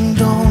hurry and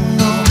don't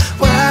know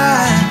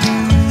why.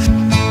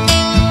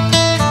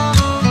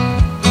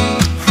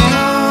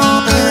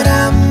 Oh, but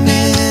I'm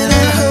in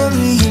a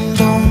hurry and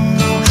don't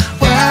know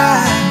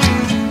why.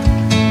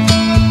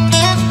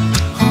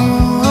 Oh,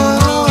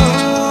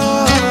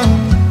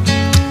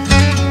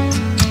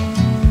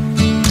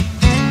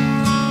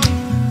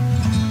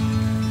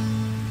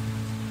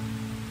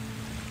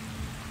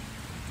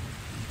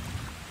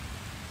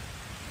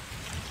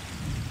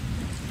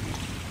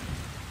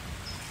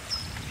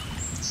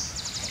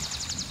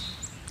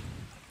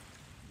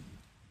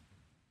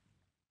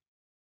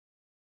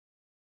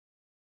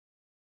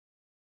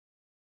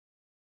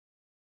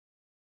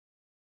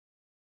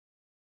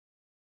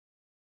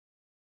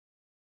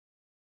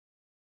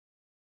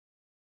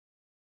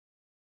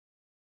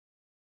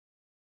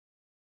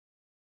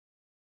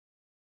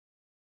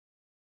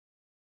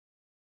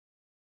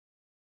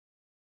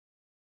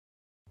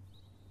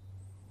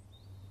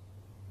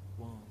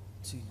 One,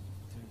 two,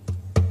 three.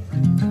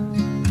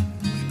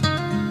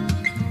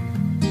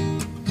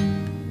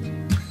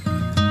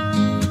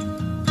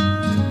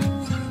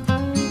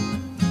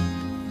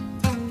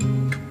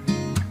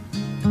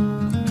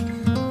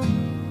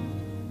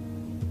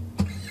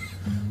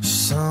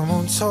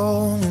 Someone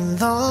told me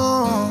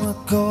long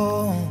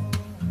ago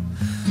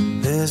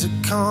there's a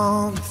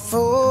calm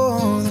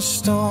before the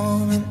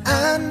storm, and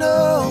I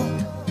know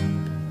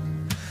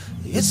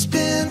it's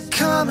been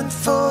coming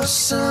for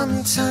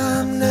some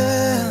time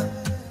now.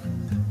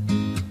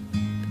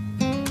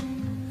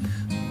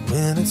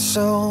 When it's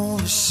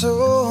over,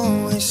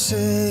 so they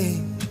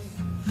say,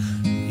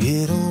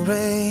 it'll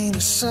rain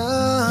a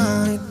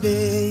sunny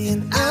day,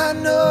 and I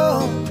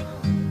know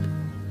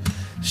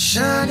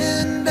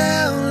shining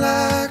down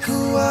like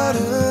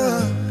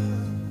water.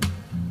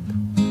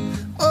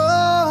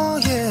 Oh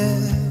yeah,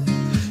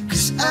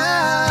 'cause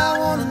I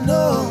wanna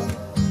know,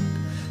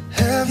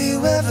 have you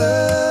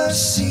ever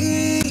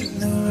seen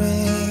the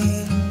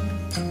rain?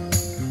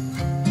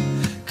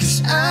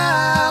 'Cause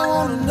I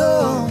wanna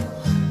know,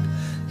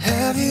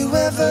 have you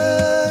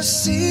ever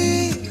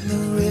seen the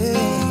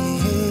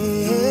rain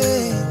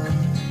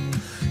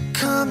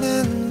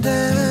coming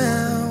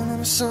down on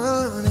a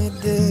sunny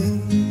day?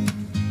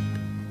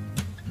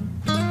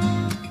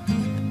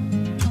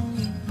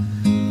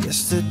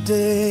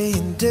 Yesterday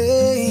and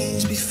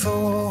days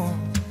before,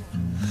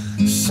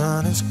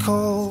 sun is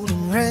cold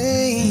and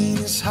rain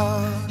is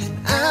hard, and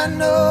I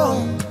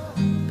know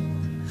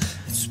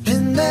it's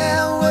been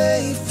that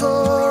way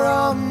for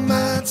all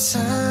my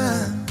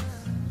time.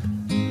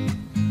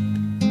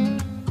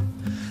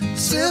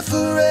 Till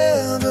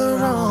forever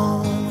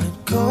on it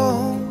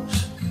goes,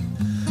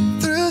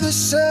 through the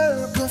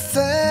circle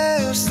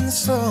fast and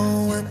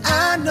slow, and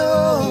I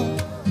know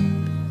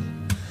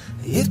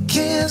it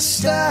can't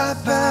stop,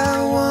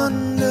 I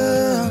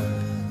wonder.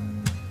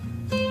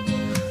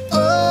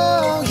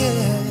 Oh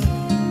yeah,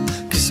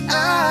 'cause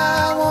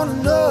I wanna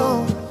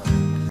know,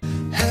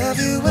 have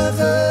you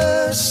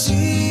ever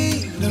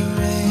seen the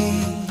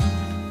rain?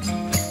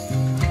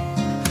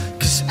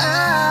 'Cause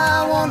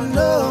I wanna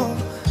know,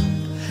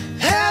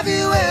 have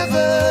you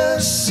ever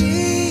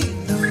seen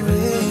the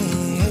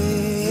rain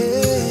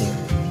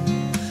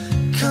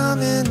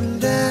coming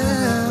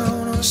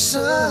down on a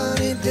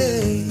sunny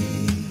day?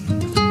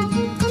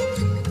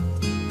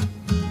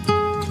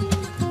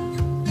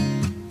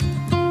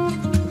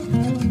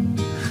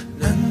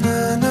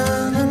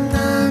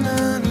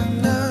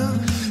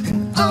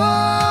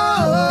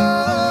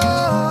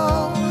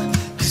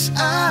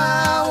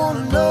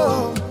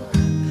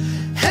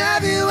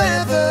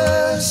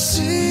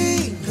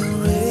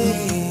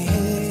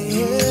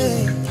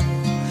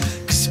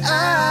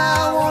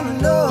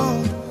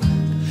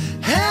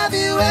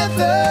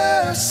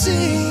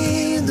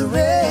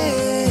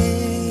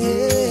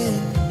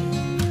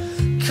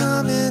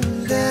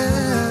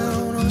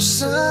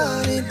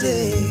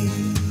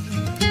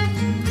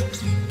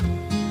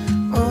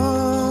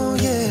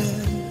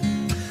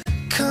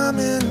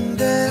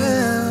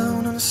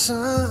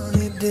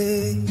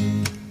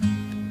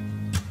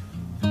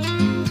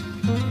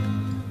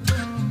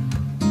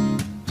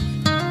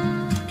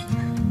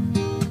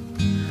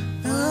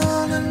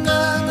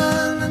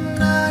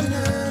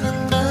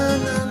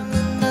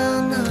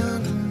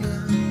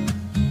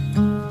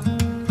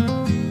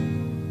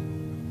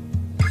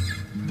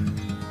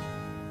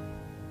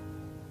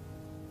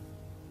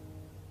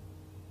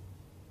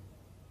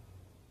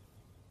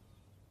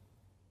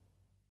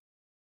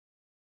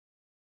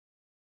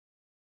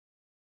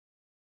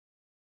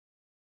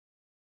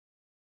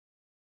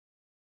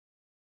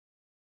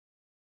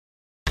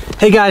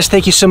 Hey guys,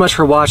 thank you so much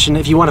for watching.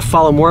 If you want to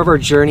follow more of our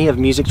journey of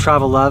music,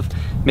 travel, love,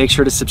 make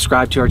sure to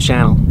subscribe to our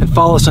channel and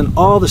follow us on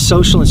all the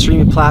social and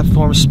streaming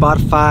platforms,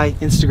 Spotify,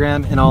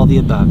 Instagram, and all the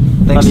above.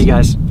 Thanks. Love you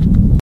guys.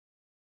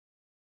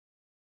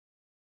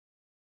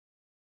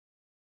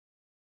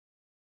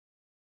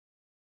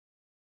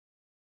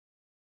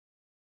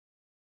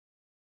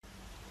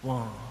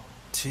 One,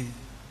 two,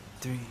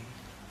 three,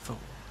 four.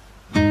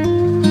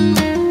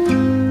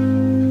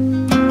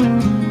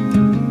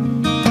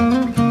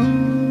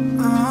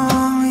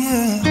 Oh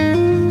yeah.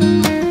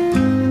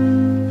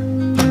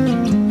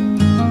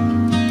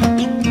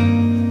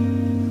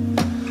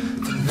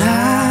 The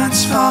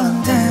night's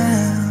falling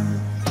down,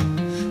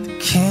 the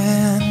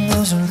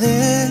candles are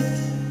lit.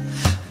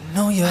 I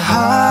know your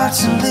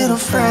heart's a little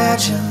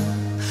fragile,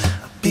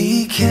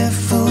 be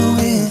careful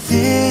with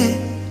it.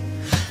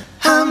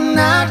 I'm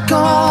not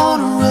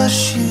gonna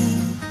rush you,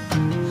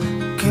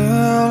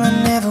 girl, I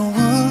never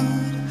would.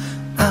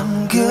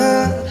 I'm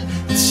good,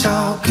 it's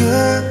all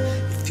good.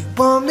 If you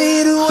want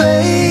me to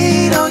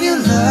wait on your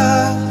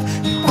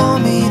love, you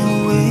want me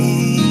to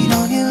wait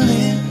on your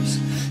lips,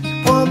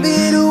 you want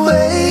me to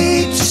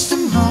wait just a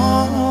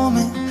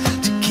moment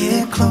to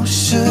get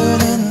closer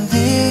than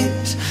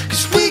this.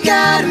 Cause we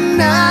got a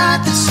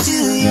night that's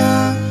still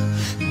young,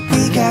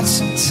 we got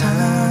some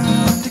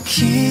time to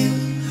kill.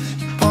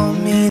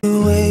 Want me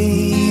to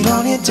wait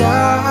on you,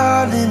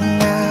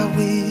 darling, I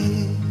will.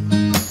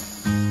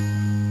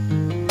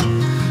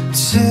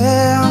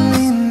 Tell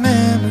me in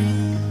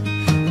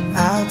memory,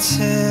 I'll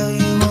tell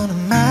you one of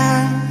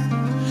mine.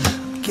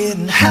 I'm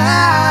getting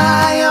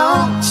high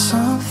on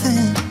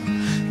something,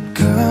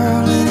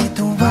 girl, it ain't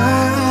the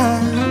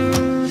wine.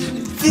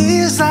 It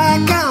feels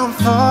like I'm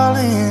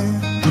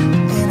falling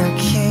and I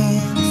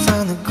can't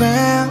find the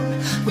ground.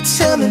 Well,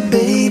 tell me,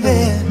 baby,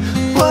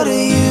 what are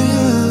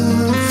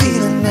you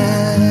feeling now?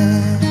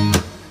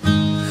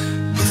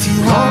 If you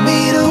want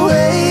me to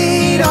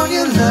wait on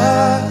your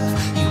love,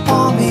 you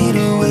want me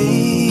to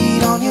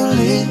wait on your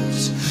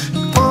lips,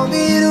 you want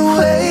me to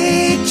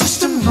wait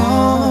just a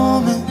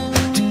moment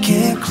to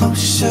get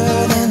closer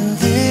than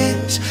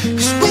this.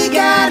 Cause we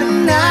got a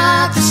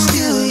night that's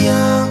still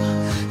young,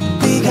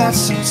 we got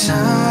some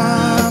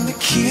time to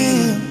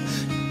kill.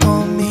 You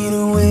want me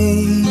to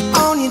wait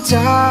on you,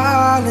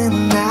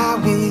 darling, I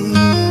will.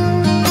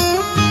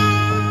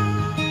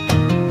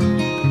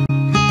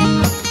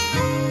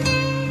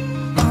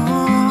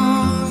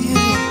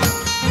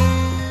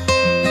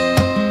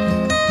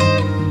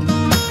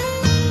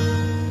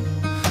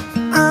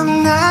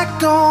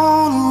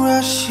 Gonna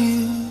rush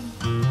you,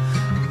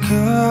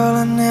 girl,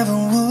 I never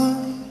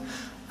would.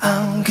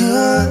 I'm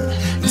good,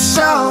 it's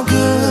all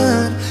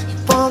good. You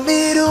want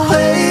me to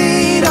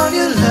wait on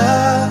your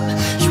love,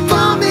 you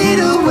want me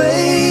to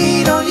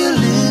wait on your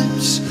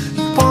lips,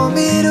 you want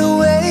me to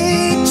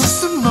wait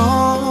just a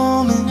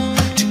moment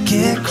to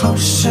get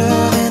closer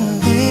than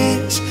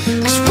this.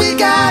 Cause we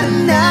got a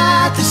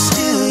night that's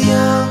still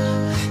young,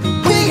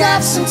 and we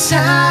got some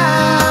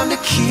time to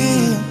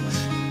kill.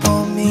 You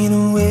want me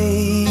to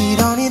wait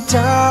on you,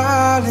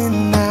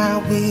 darling, I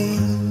will.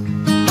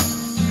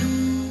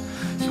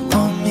 You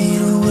want me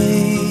to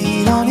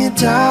wait on you,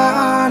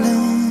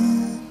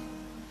 darling,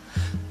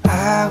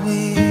 I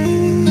will.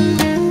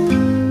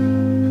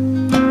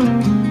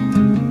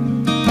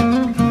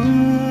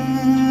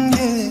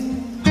 Yeah.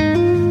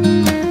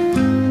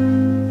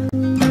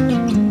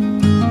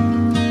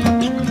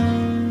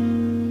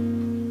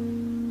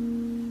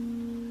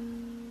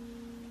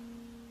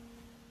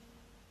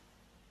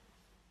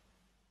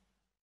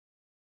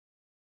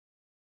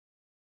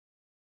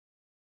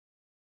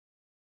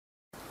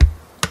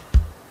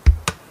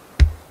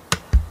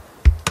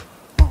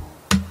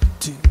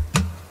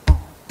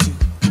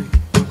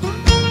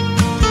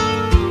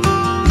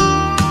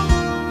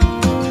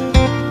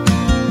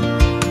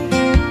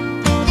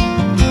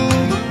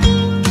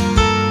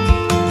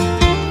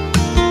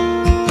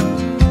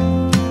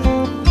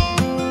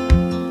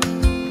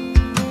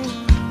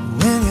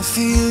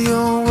 Feel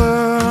your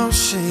world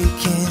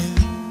shaking,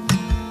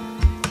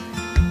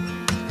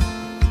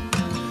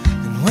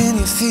 and when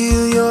you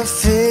feel your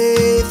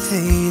faith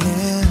fading,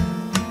 and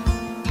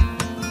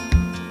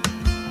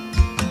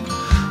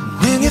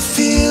when you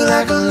feel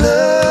like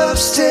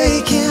love's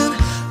taking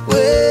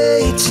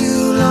way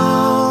too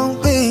long,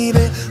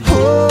 baby,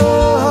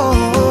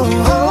 hold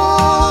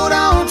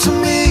on to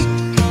me,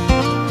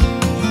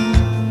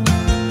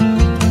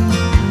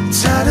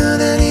 tighter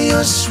than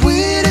your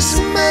sweetest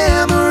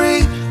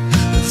memory.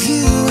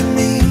 You and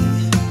me,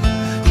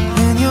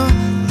 when you're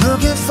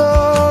looking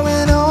for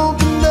an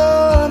open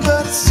door,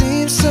 but it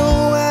seems so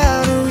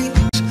out of reach.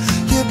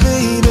 Yeah,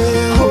 baby,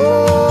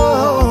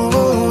 hold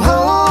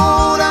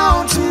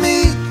on to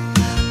me,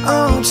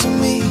 on to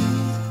me.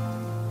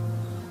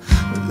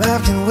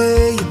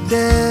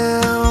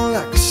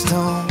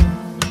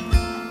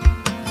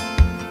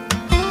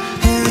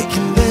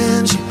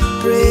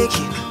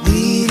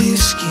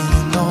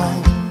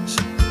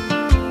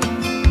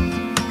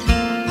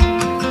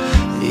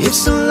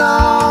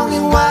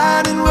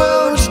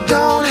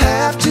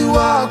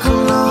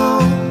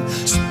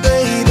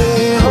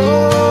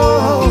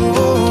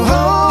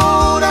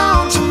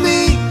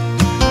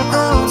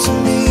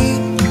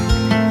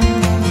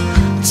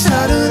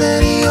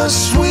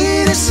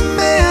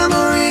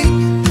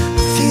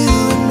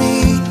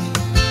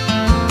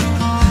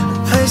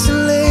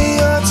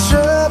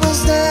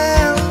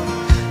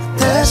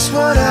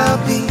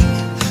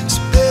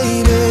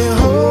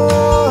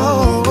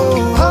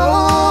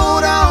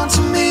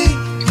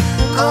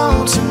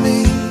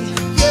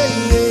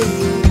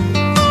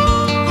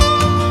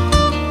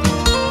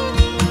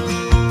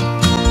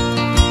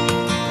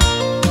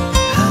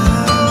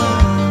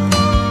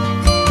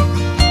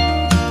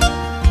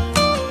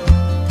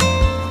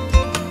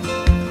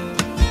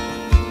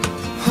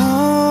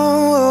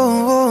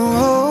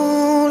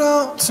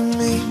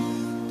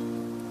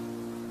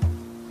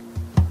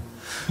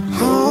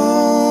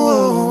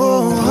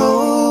 Oh,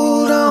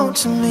 hold on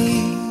to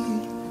me.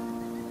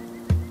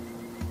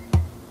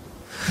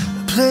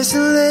 A place to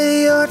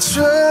lay your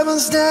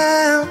troubles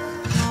down,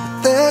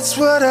 that's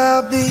what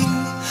I'll be.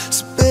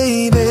 So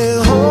baby,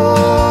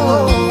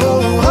 hold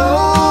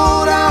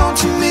on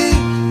to me,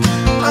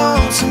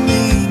 on to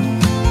me.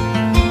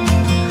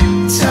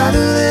 Tired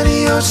of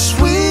letting your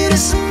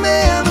sweetest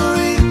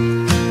memory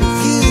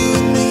of you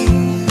and me.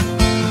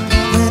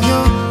 When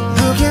you're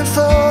looking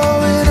for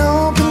an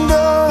open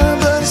door,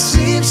 but it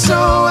seems so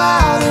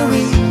out of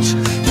reach.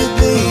 Yeah,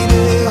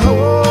 baby,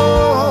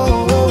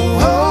 hold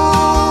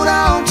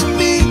on to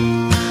me,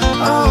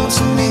 on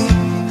to me.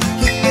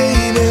 Yeah,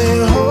 baby,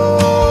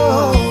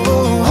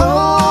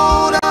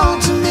 hold on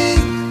to me,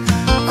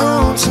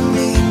 on to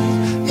me.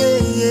 Yeah,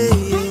 yeah,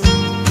 yeah.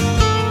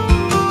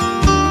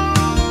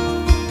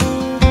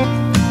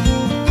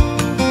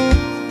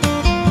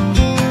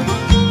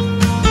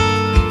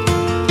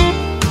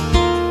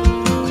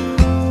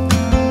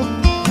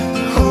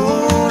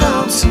 Hold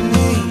on to me.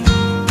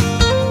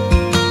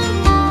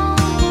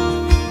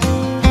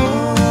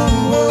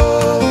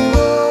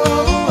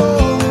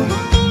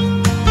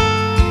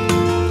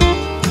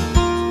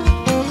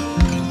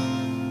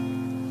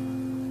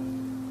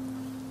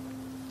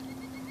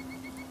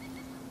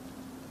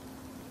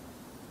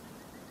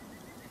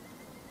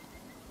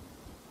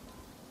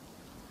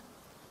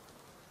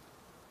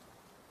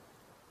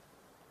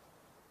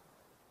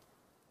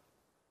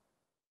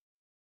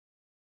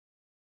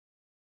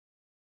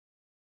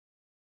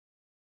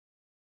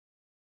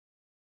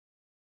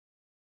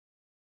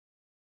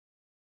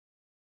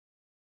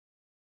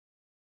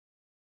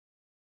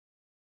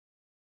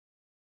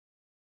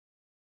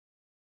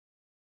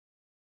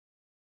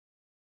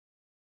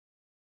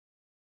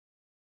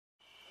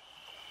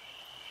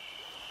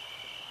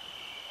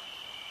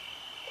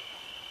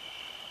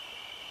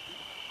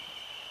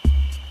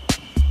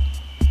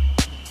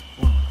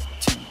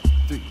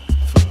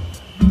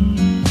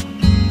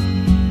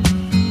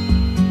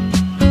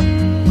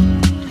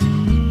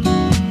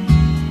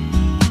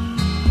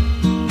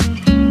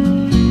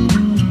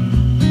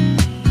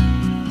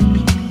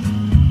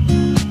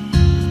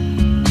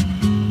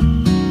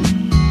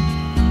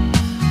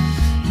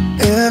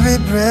 Every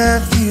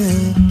breath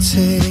you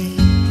take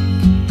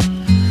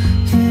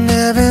and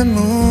every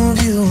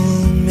move you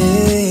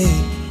make,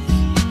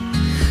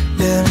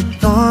 every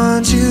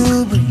bond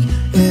you break,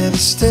 every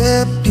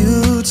step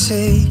you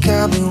take,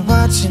 I'll be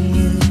watching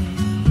you.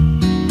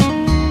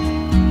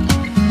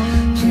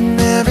 And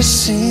every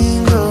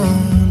single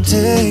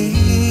day,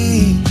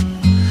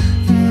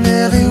 and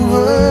every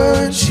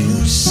word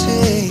you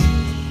say,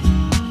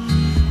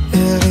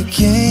 every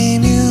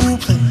game you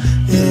play,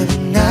 every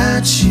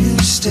night you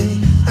stay,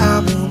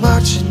 I'll be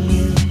watching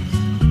you.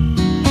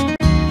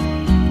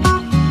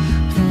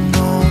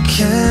 No,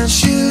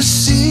 can't you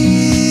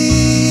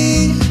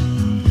see?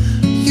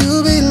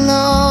 You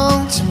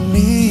belong to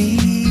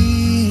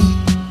me.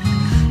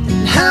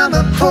 And how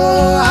my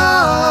poor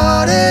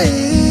heart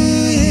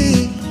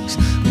aches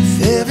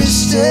with every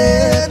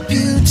step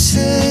you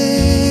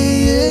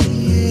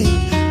take,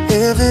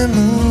 every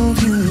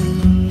move you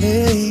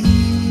make,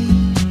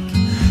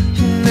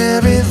 and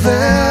every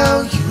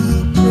vow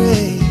you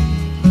break,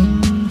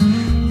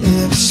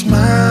 every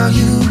smile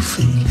you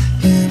fake,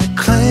 every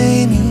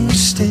claim you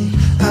stake,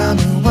 I've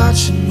been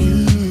watching you.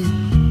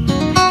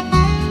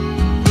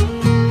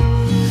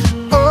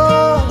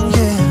 Oh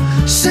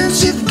yeah,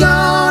 since you've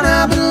gone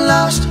I've been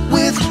lost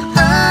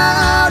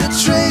without a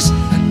trace. I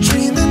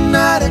dream the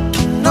night I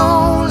can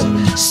only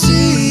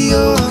see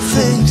your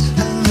face. I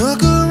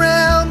look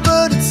around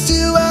but it's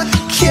you I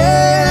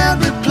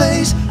can't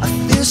replace. I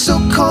feel so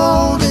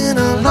cold and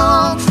I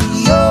long for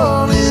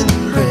your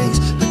embrace.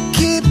 But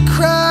keep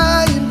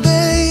crying,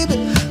 baby,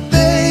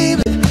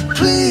 baby,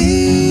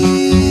 please.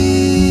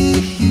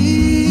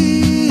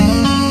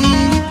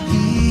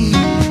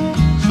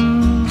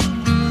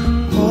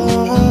 Oh,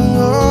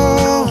 oh,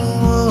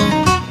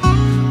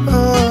 oh, oh.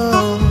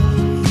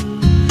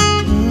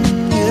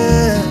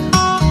 Yeah.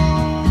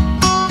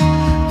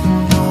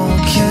 No,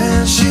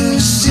 can't you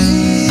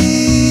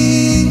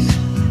see?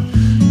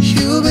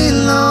 You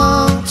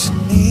belong to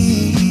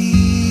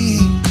me.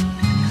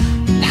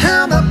 And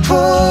how my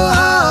poor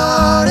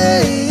heart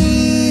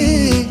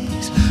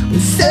aches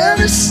with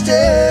every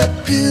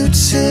step you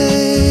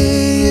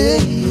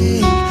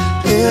take,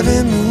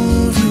 every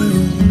move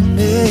you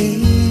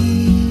make,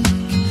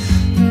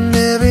 and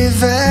every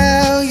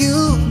vow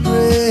you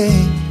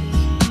break,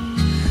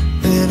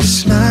 every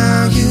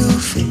smile you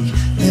fake,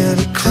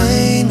 every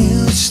claim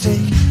you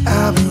stake,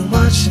 I'll be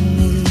watching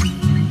you.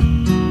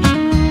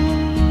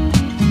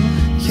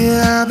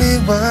 Yeah, I'll be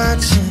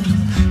watching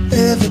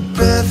every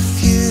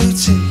breath you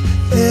take,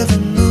 every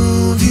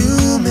move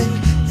you make,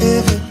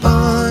 every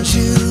bond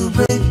you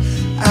break.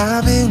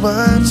 I'll be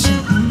watching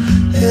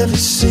every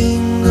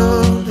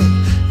single day,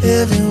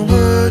 every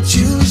word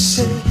you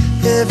say,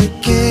 every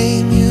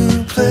game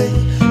you play.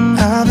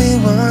 I'll be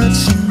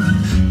watching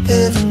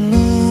every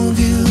move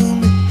you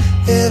make,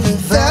 every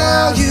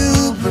vow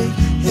you break,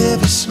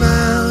 every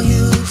smile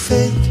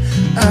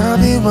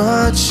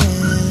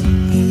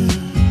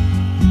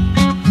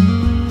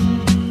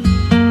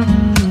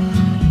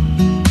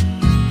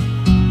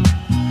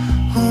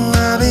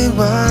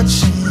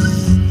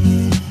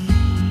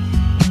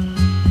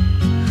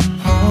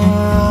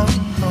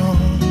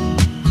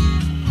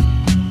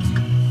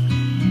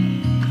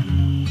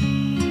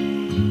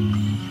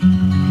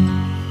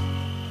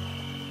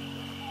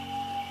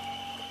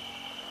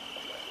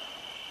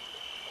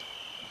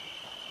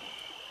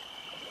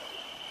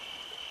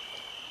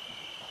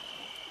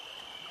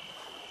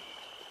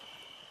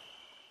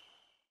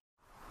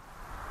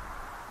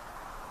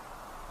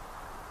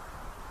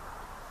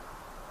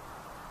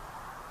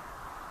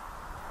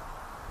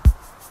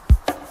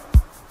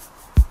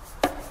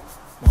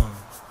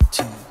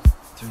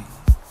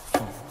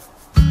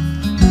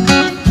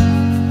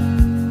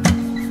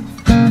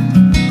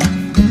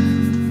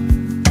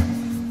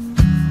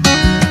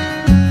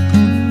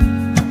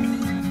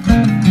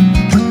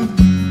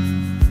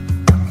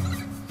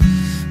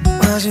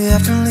Why'd you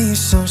have to leave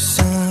so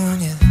soon,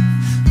 yeah?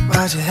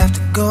 Why'd you have to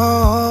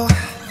go?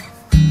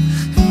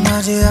 And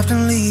why'd you have to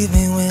leave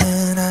me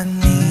when I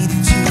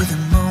needed you the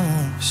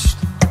most?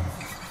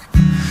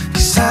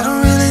 'Cause I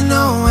don't really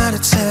know how to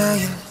tell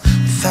you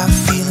without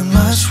feeling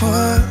much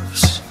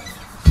worse.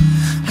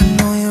 I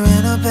know you're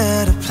in a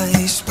better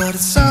place, but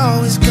it's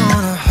always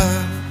gonna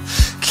hurt.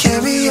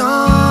 Carry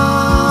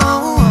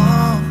on,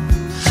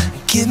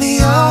 give me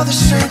all the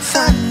strength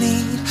I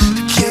need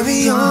to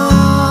carry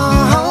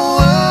on.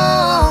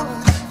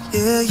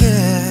 Yeah,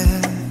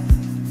 yeah.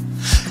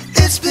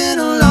 It's been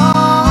a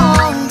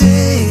long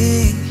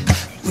day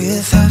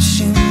without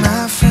you,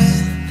 my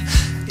friend,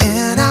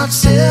 and I'll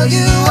tell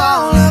you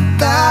all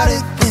about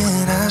it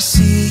when I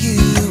see you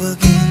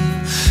again.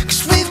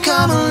 'Cause we've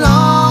come a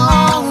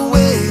long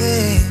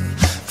way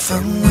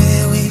from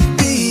where we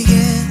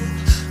began.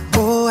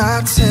 Oh,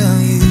 I'll tell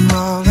you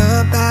all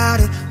about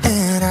it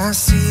when I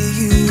see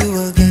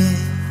you again.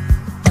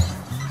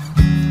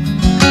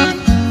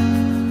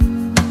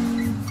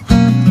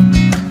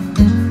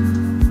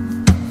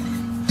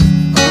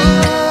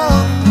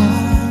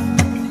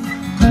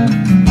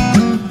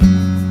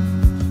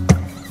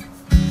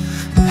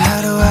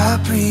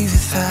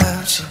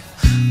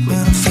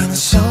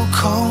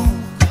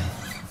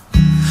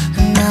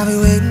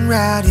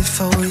 Right here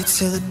for you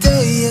till the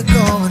day you're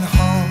going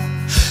home.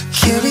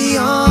 Carry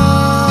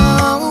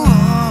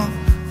on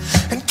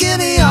and give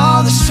me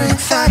all the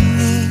strength I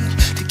need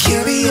to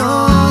carry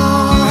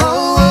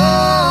on.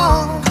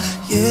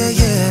 Yeah,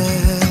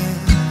 yeah.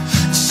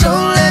 So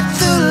let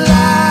the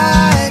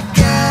light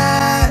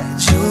guide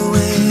your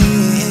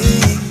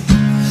way.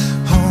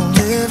 Hold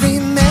every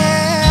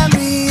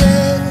memory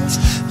as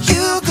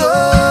you go,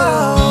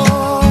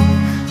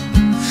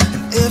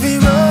 and every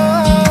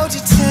road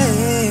you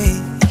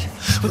take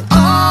will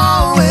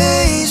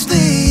always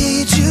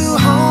lead you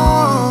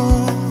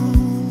home.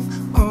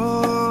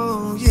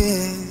 Oh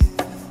yeah.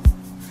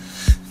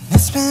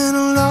 It's been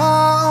a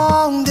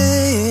long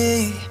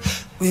day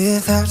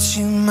without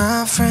you, my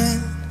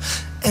friend,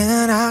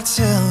 and I'll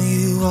tell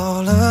you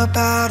all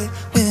about it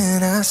when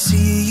I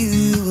see you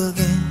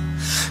again.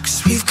 'Cause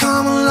we've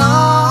come a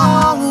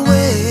long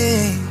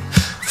way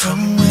from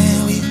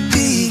where we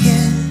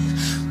began.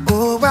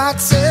 Oh, I'll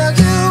tell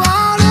you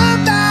all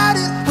about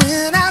it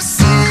when I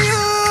see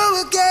you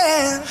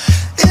again.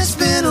 It's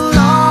been a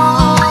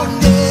long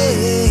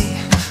day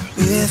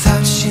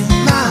without you,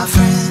 my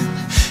friend,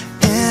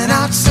 and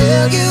I'll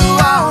tell you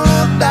all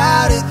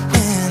about it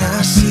when I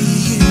see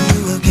you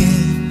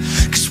again.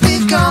 'Cause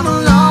we've come a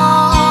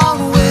long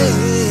way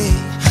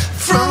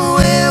from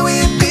where we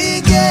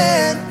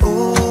began.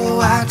 Oh,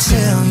 I'll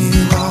tell you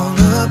all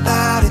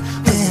about it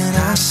when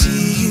I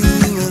see you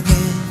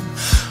again.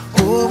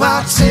 Oh,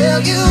 I'll tell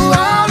you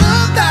all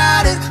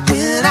about it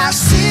when I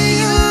see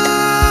you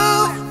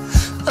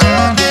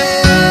again.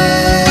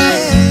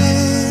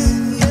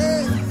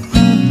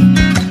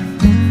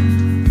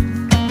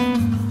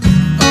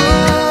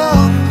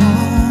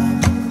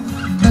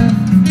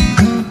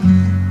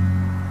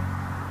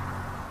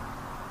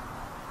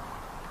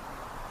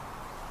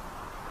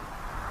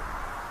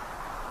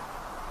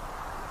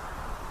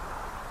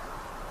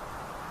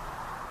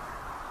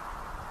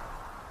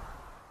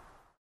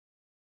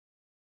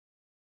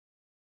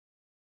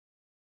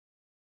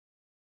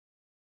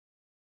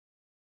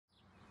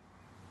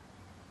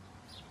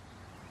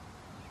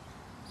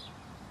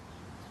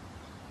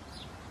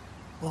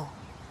 One,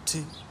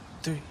 two,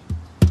 three.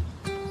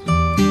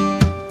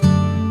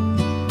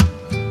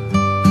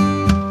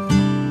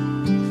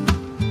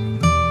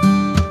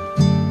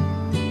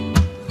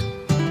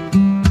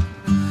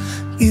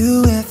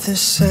 You with the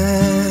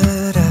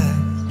sad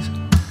eyes,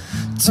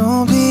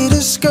 don't be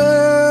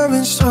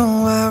discouraged.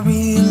 Oh, I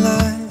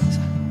realize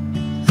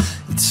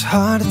it's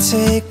hard to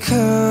take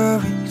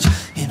courage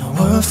in a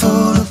world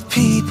full of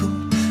people.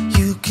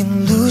 You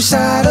can lose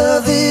sight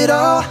of it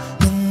all.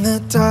 The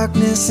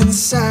darkness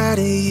inside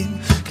of you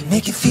can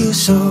make you feel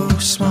so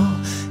small.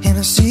 And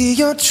I see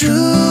your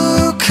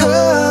true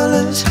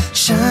colors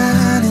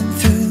shining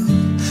through.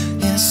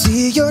 And I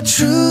see your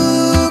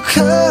true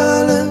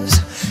colors,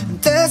 and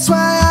that's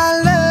why I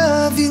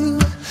love you.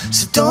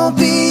 So don't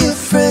be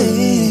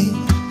afraid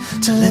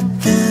to let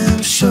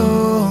them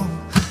show.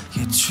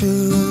 Your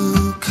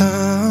true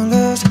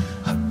colors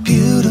are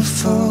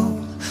beautiful,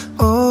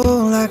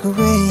 oh, like a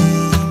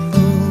rainbow.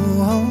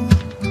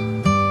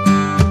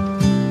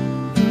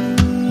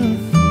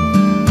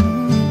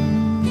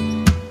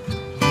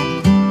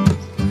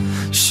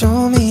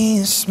 Show me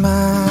a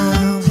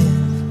smile,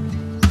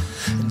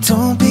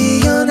 don't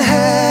be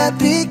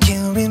unhappy.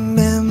 Can't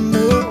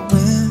remember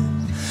when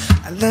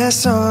I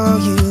last saw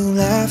you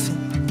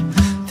laughing.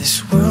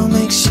 This world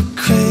makes you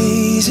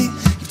crazy.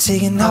 You're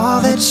taking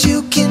all that you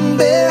can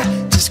bear.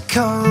 Just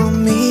call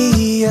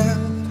me up,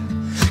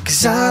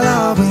 'cause I'll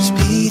always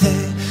be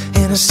there.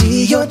 And I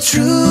see your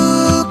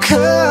true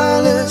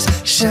colors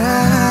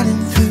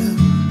shining through.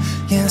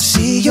 Yeah, I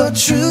see your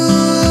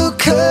true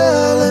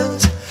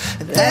colors.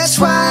 That's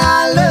why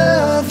I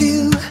love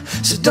you.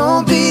 So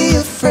don't be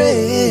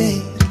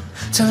afraid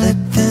to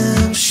let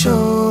them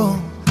show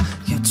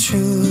your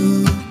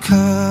true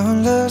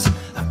colors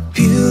are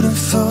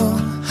beautiful,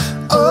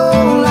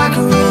 oh, like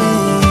a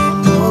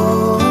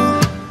rainbow.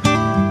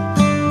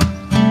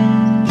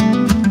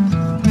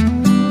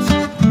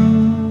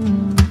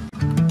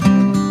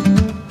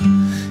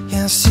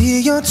 Yeah, I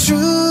see your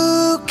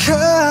true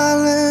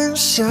colors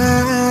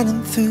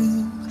shining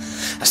through.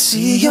 I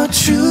see your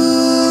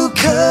true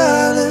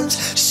colors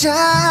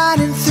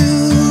shining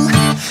through.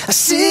 I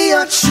see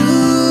your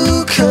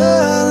true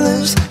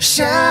colors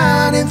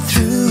shining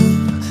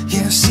through.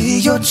 Yeah, I see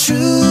your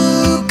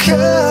true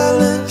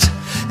colors.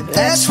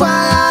 That's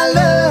why I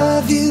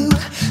love you.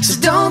 So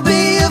don't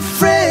be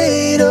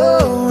afraid,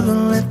 oh,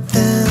 don't let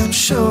them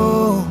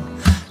show.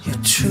 Your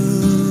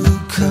true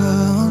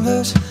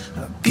colors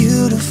are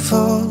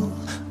beautiful,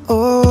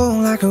 oh,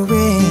 like a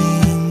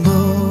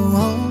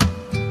rainbow,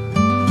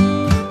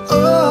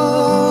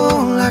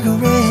 oh, like a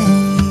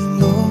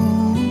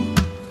rainbow.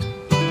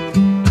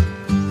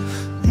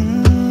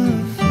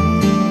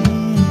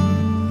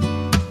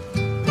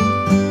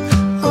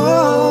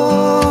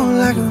 Oh,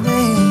 like a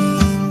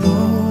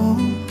rainbow.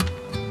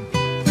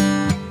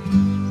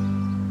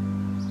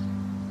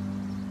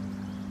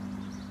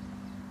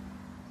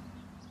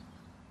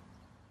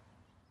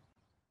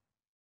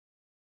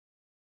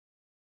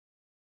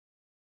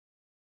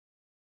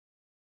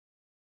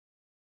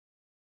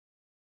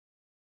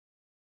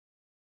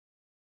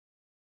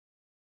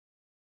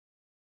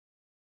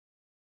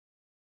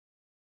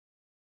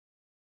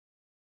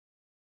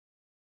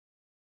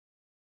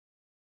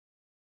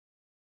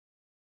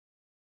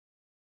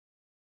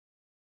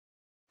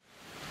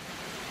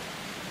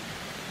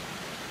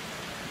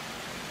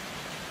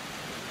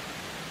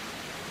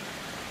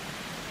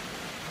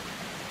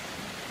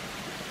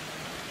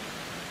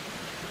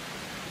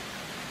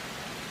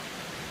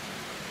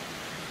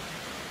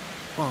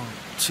 One,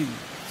 two,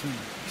 three,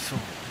 four.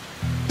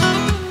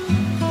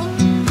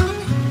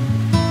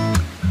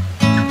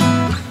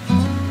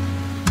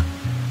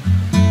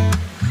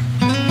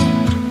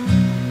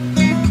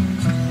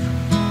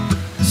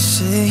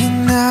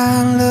 Saying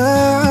I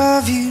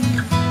love you,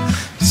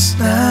 it's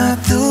not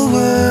the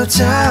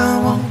words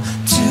I want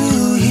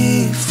to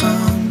hear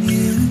from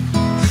you.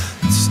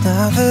 It's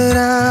not that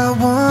I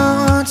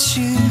want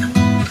you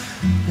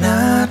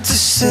not to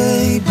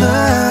say,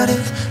 but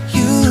if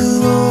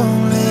you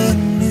only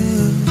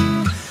knew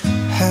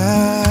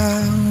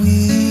how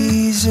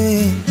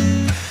easy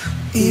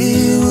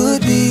it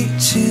would be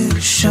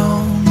to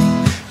show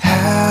me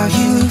how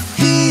you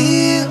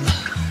feel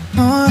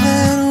more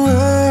than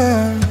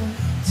words.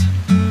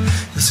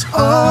 It's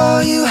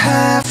all you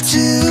have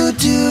to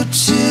do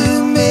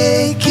to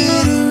make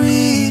it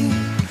real.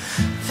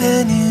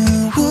 Then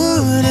you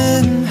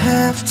wouldn't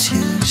have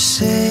to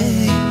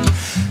say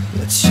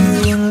that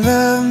you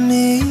love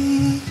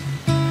me,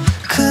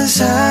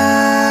 'cause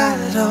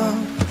I'd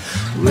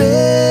already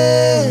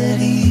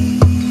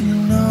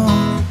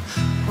know.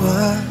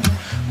 What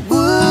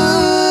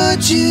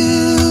would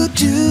you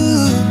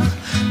do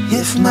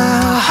if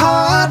my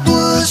heart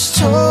was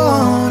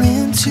torn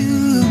in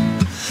two?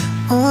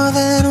 More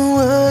than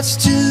words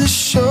to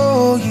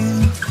show you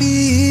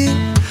feel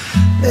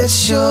that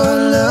your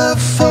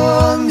love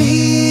for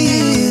me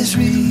is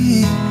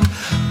real.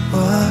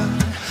 What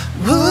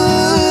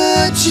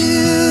would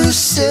you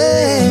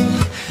say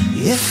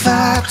if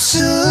I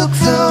took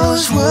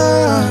those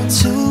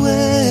words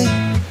away?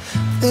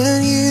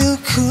 Then you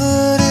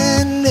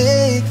couldn't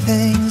make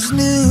things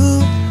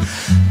new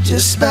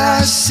just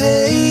by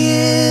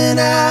saying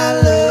I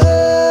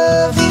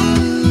love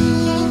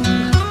you.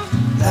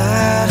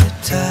 La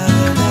da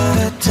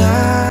da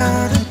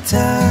da da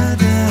da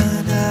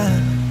da da.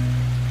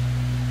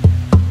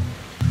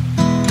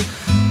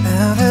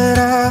 Now that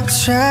I've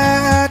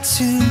tried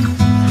to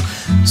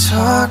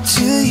talk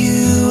to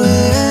you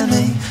and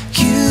make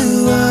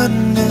you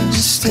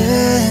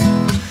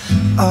understand,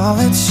 all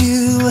that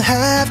you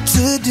have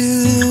to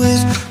do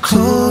is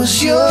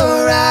close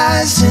your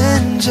eyes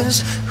and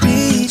just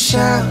reach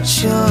out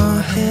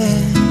your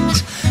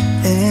hands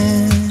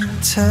and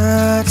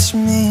touch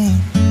me.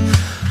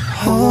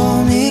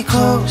 Hold me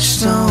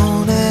close,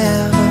 don't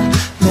ever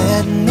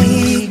let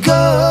me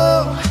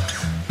go.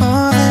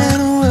 More than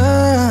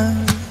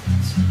words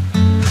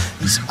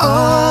is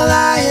all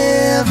I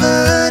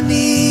ever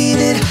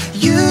needed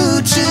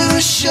you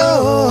to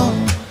show.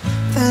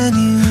 Then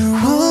you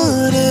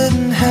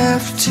wouldn't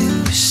have to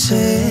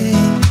say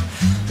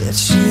that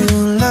you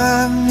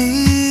love me,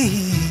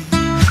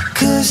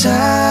 'cause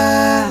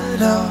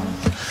I'd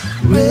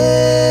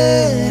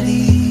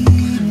already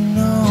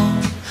know.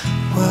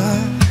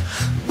 What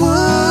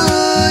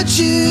would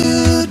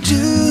you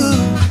do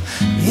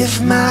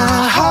if my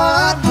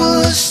heart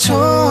was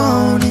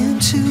torn in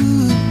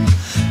two?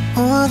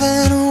 More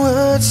than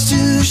words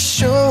to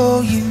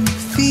show you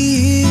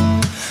feel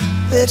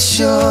that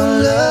your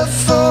love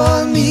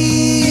for me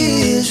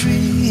is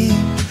real.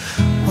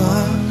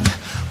 What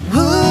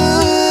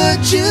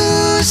would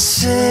you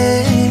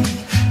say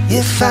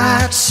if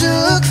I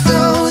took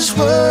those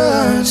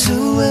words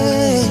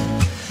away?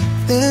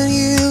 Then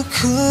you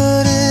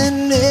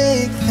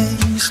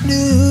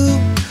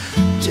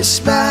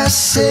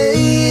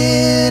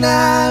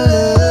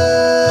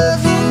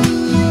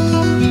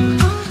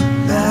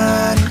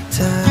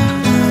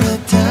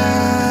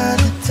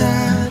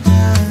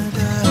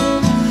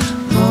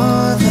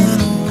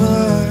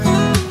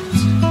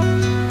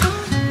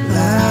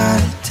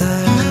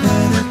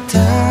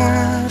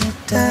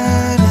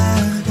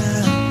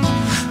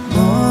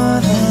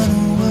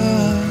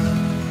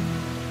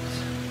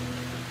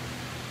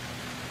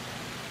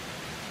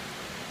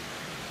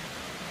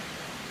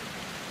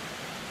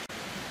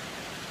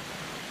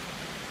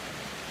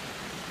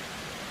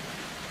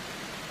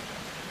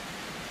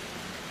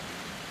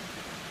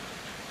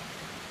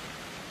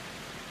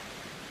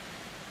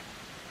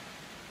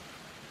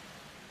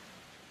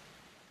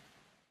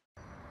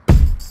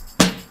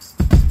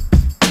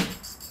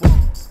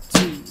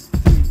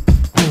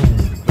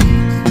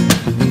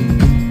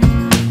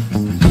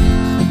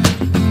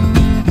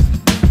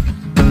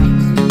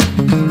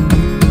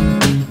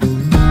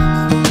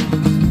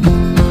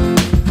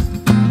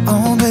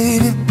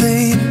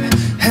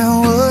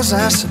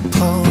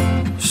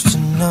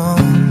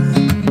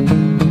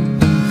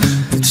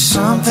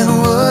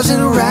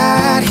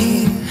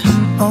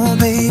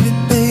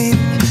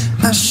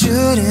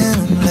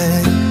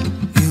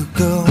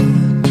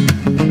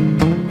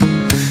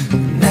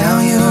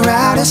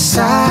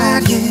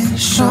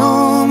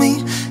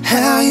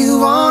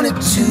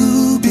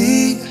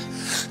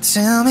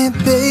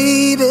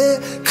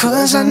baby,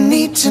 'cause I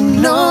need to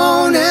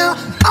know now.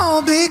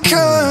 All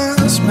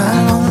because my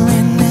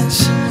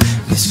loneliness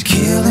is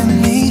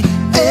killing me.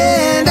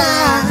 And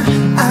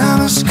I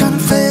must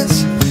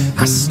confess,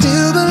 I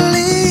still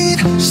believe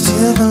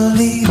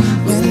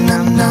when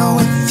I'm not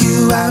with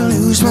you, I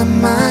lose my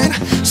mind.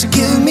 So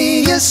give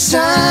me a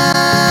sign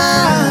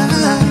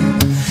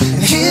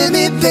and hit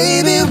me,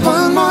 baby,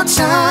 one more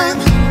time.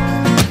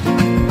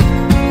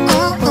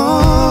 Oh,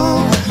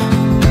 oh,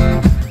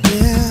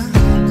 yeah.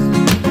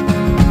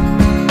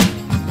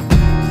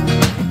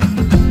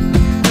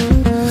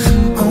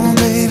 Oh,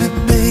 baby,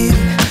 baby,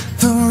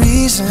 the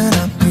reason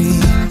I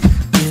breathe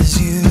is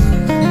you.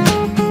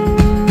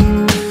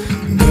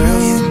 Girl,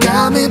 you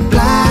got me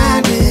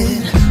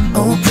blinded.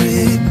 Oh,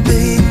 pretty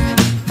baby,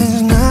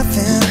 there's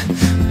nothing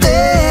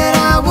that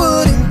I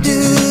wouldn't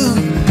do.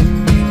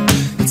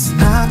 It's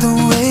not the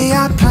way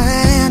I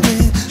planned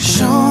it.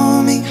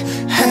 Show me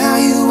how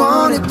you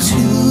want it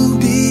to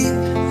be.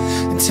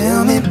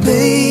 Tell me,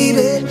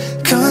 baby,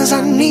 'cause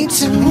I need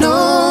to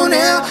know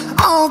now.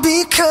 All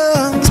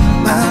because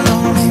my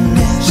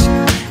loneliness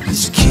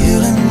is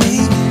killing me.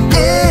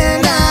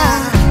 And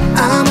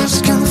I must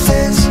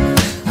confess,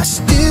 I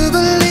still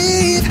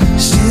believe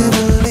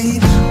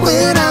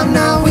when I'm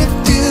not with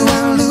you, I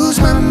lose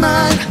my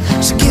mind.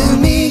 So give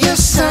me a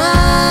sign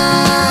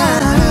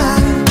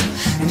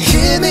and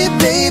hit me,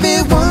 baby,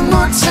 one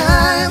more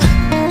time.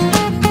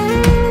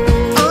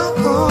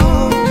 Oh,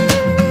 oh,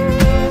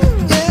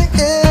 yeah,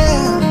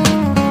 yeah.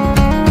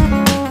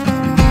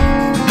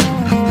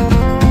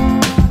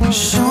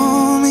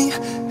 Show me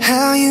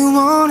how you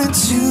want it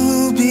to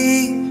be.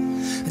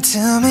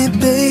 Tell me,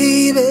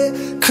 baby,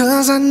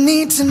 'cause I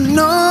need to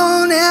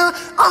know now.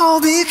 All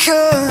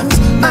because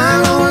my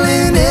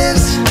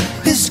loneliness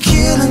is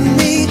killing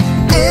me.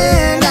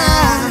 And I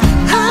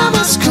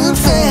must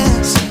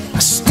confess,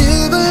 I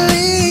still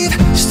believe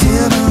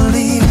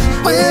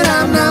when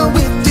I'm not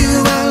with you,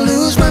 I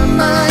lose my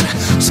mind.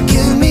 So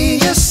give me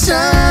a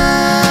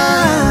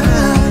sign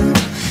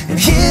and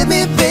hit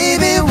me,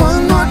 baby,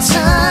 one more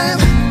time.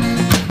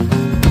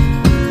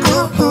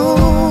 Oh,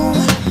 oh.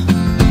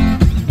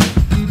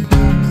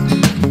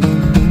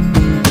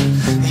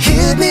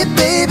 Hit me,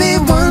 baby,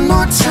 one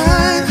more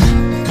time.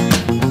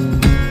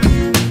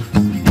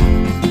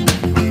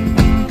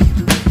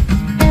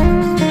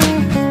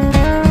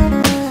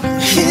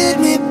 Hit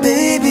me,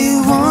 baby,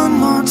 one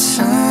more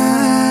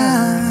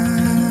time.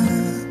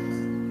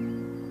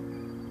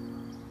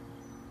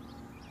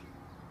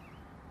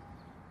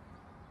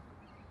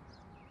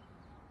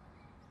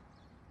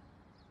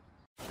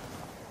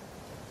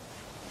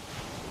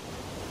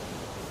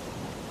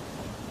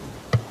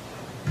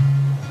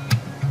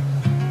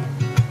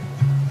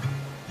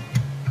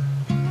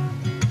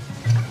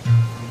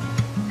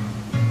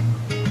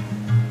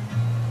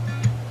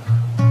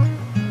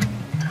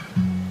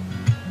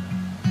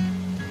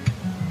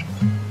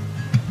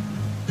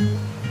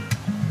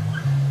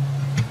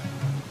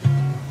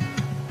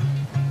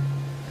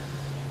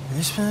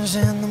 Whispers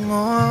in the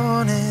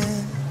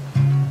morning,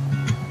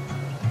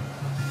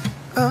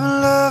 our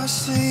love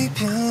asleep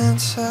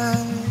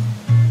inside.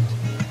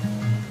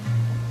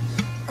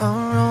 I'm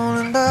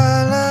rolling by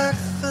like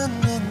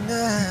thunder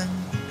now,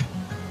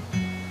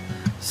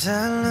 as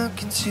I look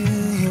into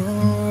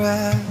your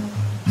eyes.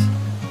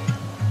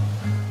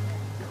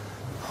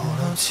 Hold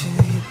on to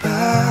your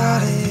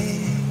body,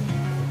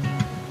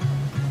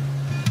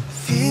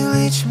 feel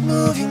each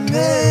move you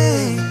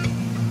make.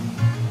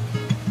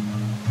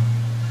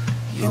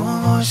 Your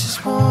voice is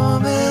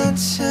warm and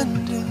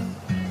tender,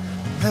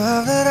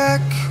 love that I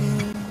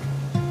could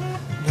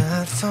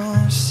not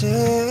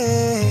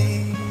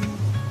forsake.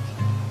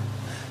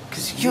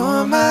 'Cause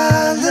you're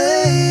my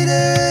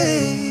lady,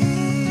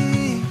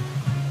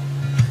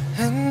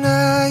 and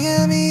I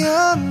am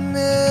your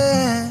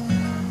man.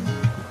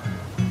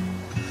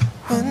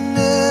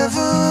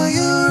 Whenever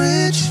you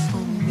reach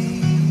for me,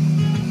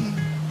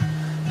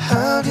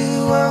 I'll do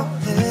all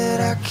that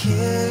I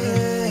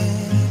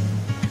can.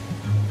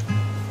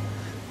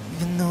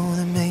 Though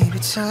there may be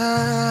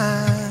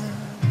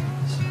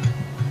times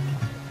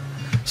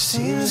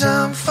seems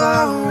I'm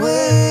far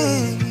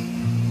away,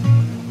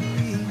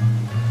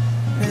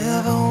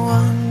 never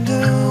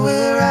wonder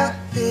where I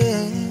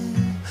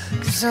am,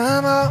 'cause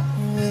I'm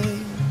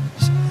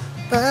always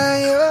by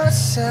your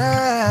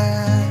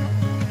side.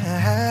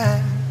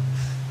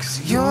 'Cause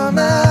you're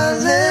my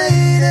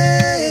lady,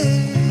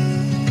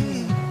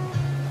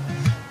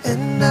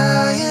 and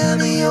I am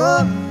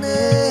your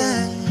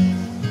man.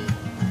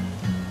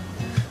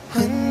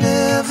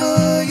 Whenever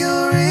you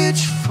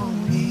reach for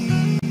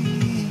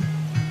me,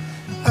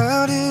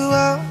 I'll do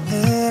all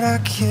that I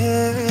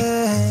can.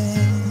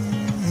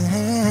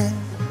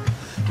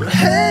 We're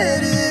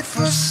headed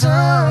for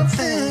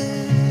something,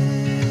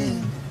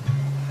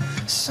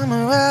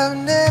 somewhere I've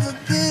never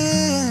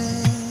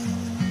been.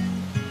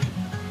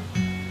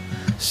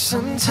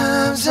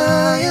 Sometimes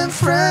I am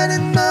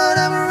frightened, but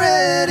I'm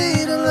ready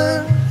to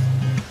learn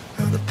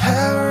of the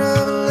power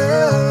of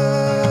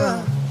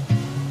love.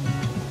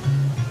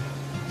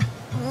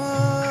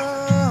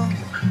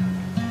 Oh.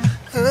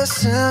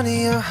 sound of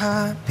your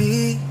heart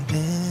beating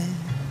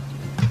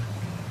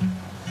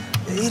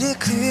made it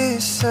clear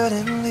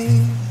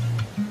suddenly.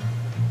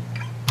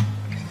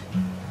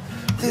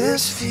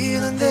 This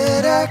feeling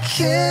that I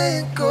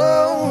can't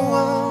go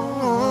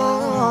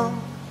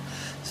on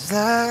is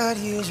light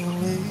years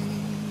away.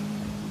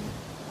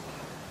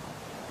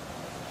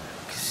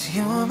 'Cause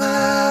you're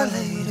my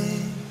lady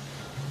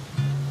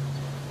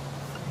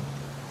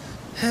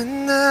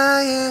and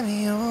I am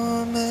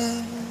your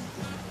man.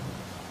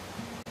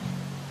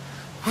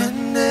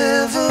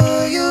 Whenever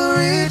you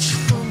reach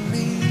for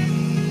me,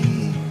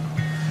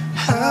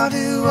 I'll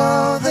do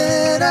all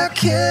that I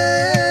can.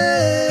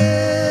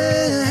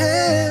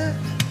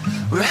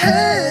 We're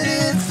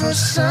headed for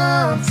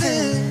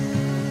something,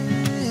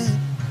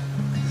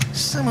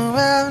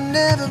 somewhere I've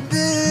never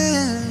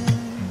been.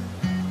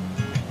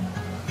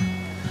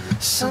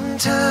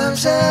 Sometimes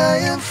I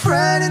am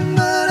frightened,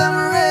 but I'm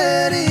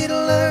ready to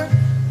learn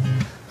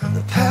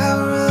the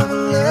power of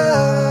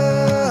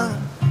love.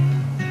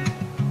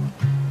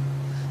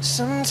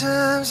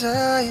 Sometimes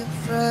I am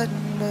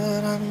frightened,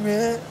 but I'm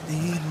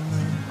ready to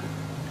learn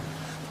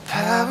the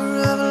power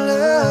of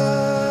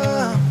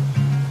love.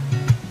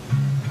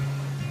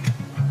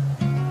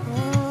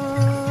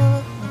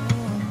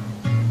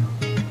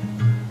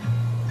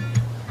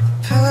 The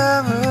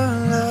power of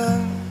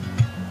love.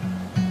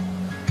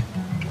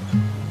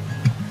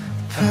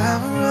 The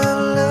power of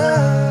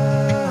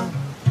love.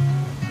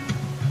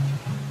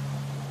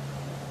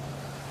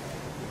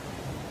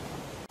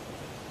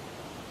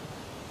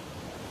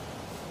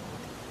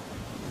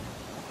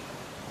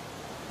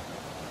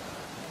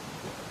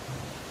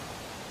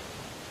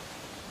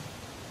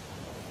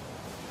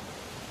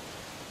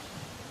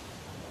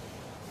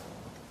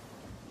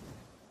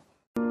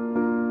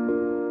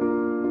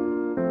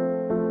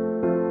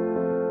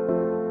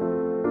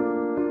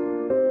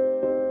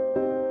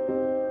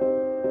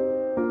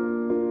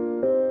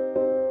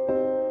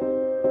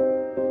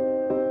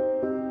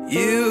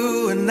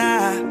 You and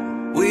I,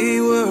 we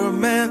were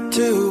meant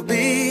to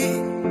be.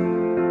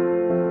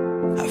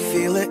 I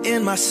feel it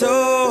in my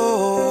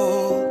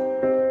soul,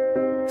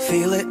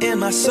 feel it in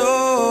my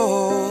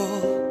soul.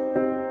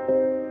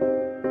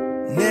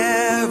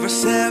 Never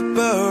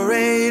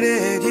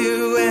separated,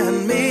 you and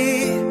me.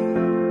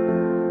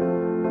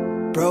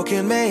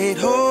 Broken made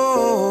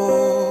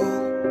whole,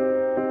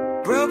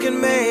 broken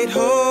made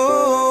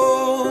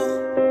whole.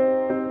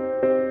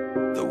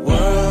 The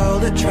world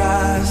that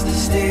tries to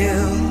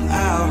steal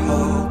our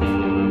hope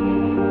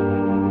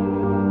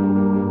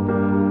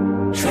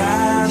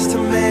tries to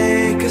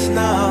make us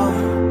numb,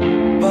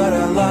 but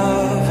our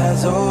love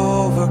has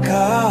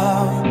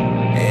overcome.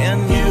 And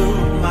you,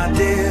 my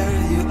dear,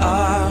 you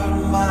are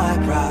my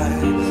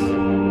prize.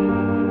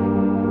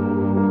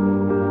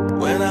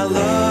 When I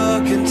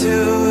look into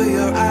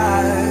your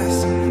eyes,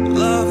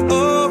 love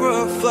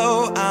overflow,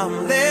 I'm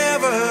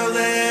never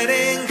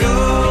letting go.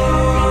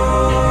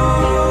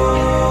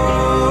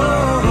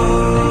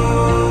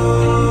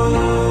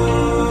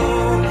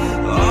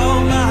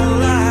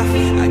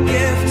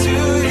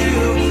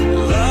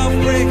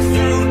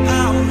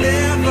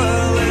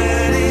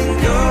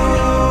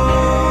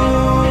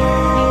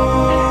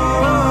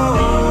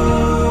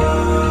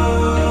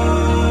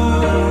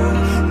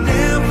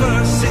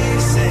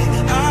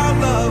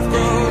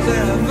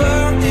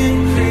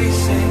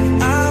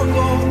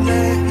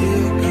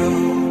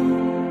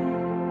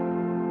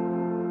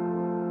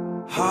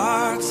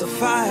 Hearts of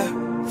fire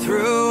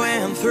through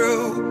and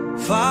through.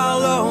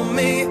 Follow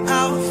me,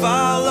 I'll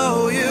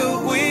follow you.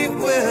 We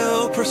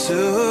will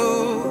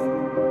pursue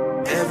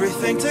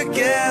everything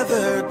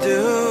together,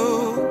 do.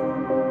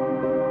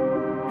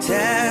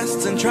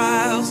 Tests and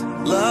trials,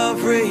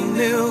 love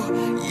renew.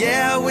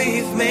 Yeah,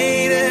 we've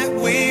made it.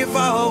 We've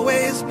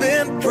always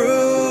been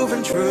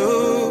proven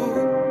true.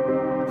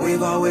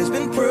 We've always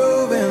been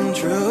proven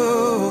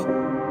true.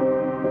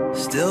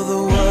 Still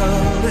the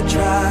world that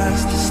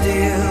tries to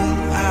steal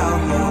our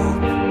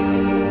hope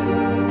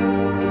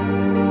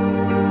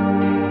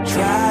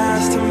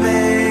tries to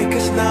make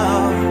us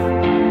numb,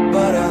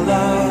 but our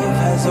love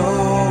has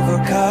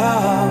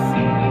overcome.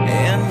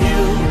 And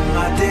you,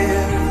 my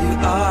dear, you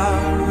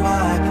are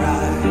my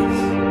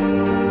prize.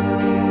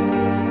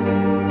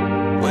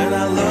 When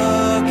I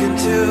look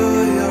into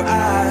your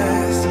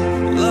eyes,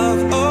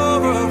 love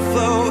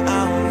overflow,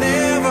 I'm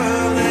never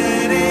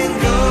letting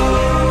go.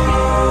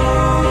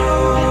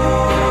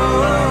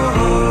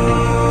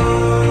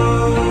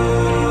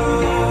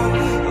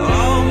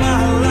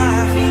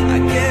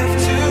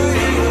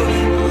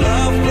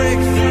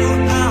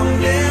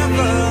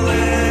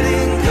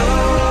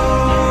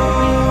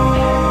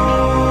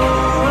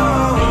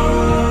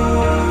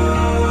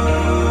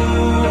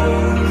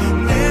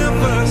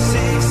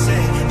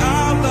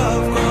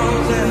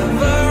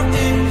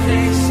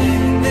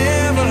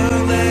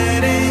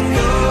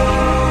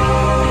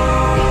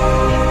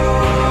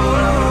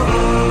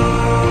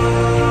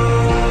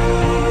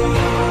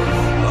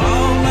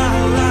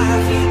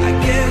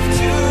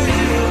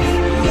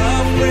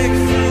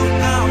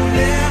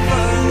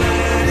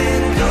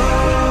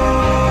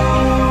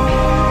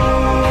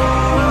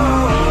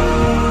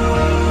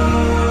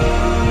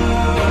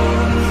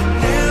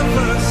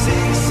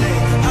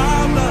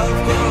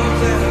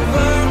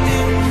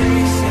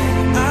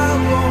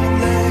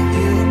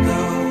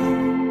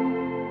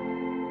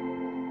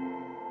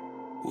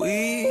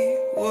 We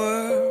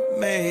were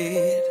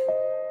made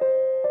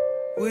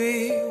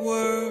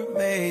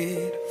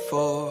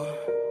for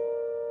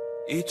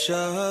each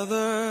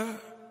other.